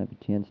 I haven't had a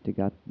chance to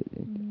got.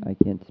 Mhm. I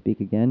can't speak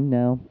again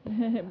now.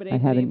 But I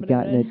haven't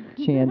gotten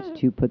a chance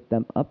to put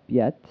them up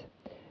yet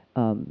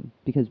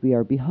because we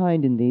are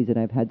behind in these, and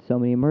I've had so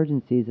many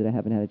emergencies that I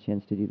haven't had a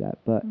chance to do that.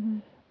 But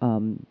Mhm.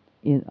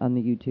 in on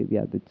the YouTube,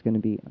 yeah, that's going to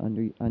be on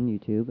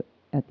YouTube.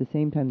 At the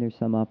same time, there's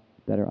some up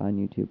that are on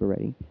YouTube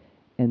already,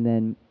 and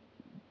then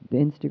the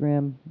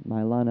Instagram,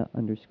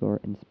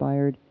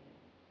 Mylana_inspired.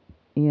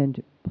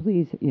 And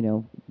please,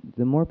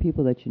 the more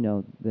people that you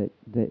know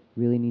that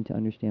really need to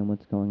understand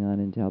what's going on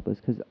and to help us,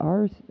 because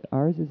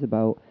ours is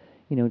about,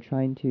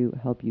 trying to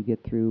help you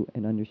get through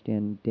and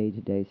understand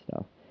day-to-day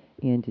stuff,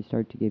 and to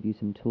start to give you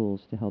some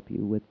tools to help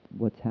you with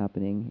what's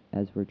happening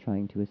as we're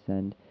trying to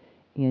ascend,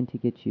 and to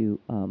get you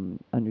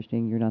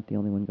understanding you're not the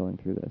only one going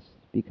through this,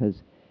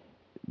 because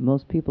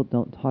most people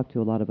don't talk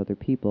to a lot of other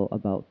people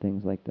about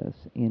things like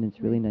this, and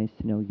it's really Right. nice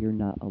to know you're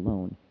not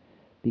alone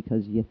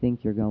because you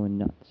think you're going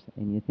nuts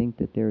and you think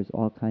that there's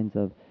all kinds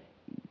of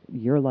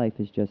your life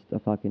is just a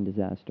fucking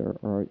disaster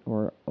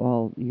or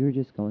all you're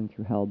just going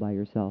through hell by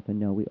yourself, and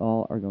no, we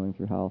all are going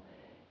through hell,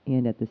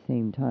 and at the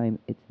same time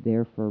it's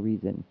there for a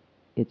reason.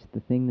 It's the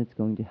thing that's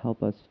going to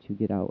help us to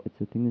get out. It's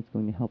the thing that's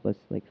going to help us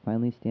like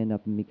finally stand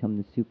up and become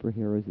the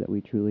superheroes that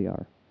we truly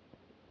are,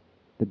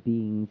 the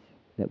beings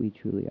that we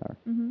truly are,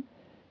 Mhm.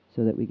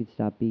 so that we could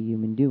stop being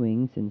human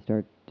doings and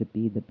start to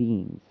be the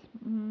beings,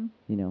 Mhm.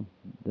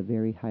 the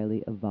very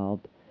highly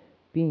evolved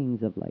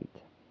beings of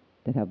light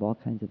that have all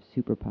kinds of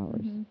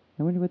superpowers. Mhm.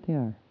 I wonder what they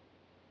are.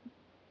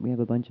 We have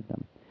a bunch of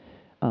them.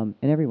 And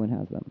everyone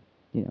has them,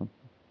 you know.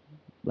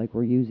 Like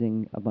we're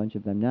using a bunch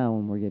of them now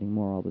and we're getting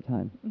more all the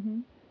time.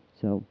 Mhm.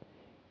 So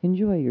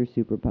enjoy your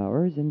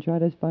superpowers and try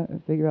to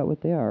figure out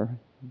what they are.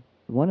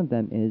 One of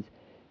them is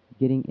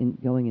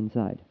going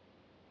inside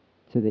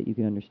so that you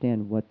can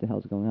understand what the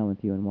hell's going on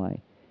with you and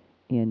why.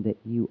 And that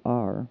you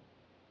are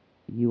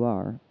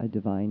a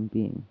divine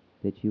being,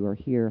 that you are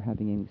here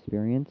having an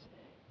experience.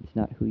 It's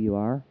not who you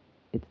are,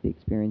 it's the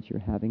experience you're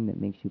having that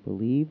makes you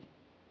believe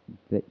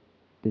that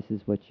this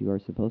is what you are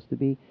supposed to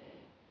be,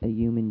 a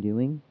human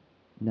doing,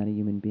 not a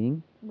human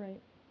being. Right.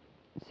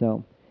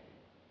 So,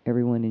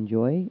 everyone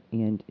enjoy,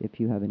 and if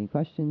you have any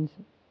questions,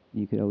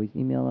 you could always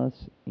email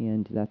us,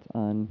 and that's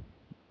on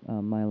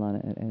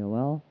Mylana at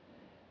AOL.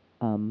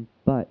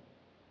 But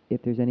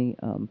if there's any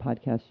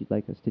podcasts you'd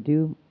like us to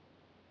do,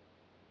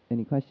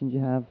 any questions you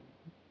have,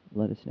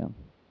 let us know.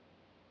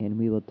 And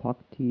we will talk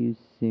to you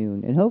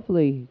soon. And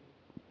hopefully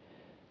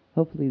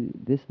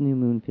this new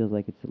moon feels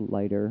like it's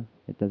lighter.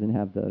 It doesn't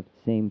have the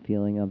same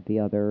feeling of the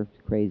other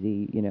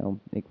crazy,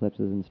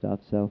 eclipses and stuff.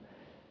 So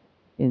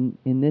in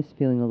this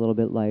feeling a little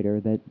bit lighter,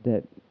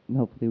 that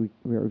hopefully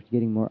we're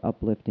getting more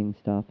uplifting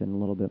stuff and a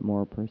little bit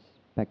more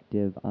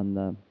perspective on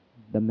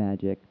the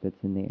magic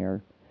that's in the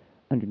air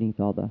underneath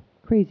all the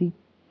crazy,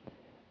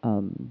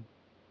 um,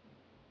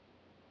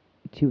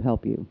 to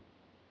help you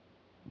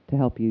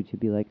to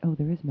be like, oh,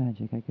 there is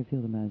magic. I can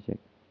feel the magic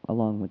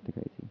along with the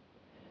crazy.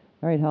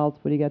 All right, Hals,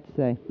 what do you got to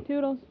say?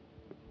 Toodles.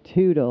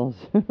 Toodles.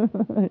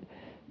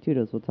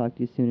 Toodles. We'll talk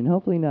to you soon, and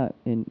hopefully not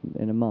in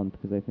a month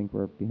because I think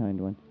we're behind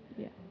one.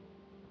 Yeah.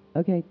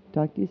 Okay,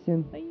 talk to you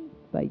soon. Bye.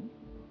 Bye.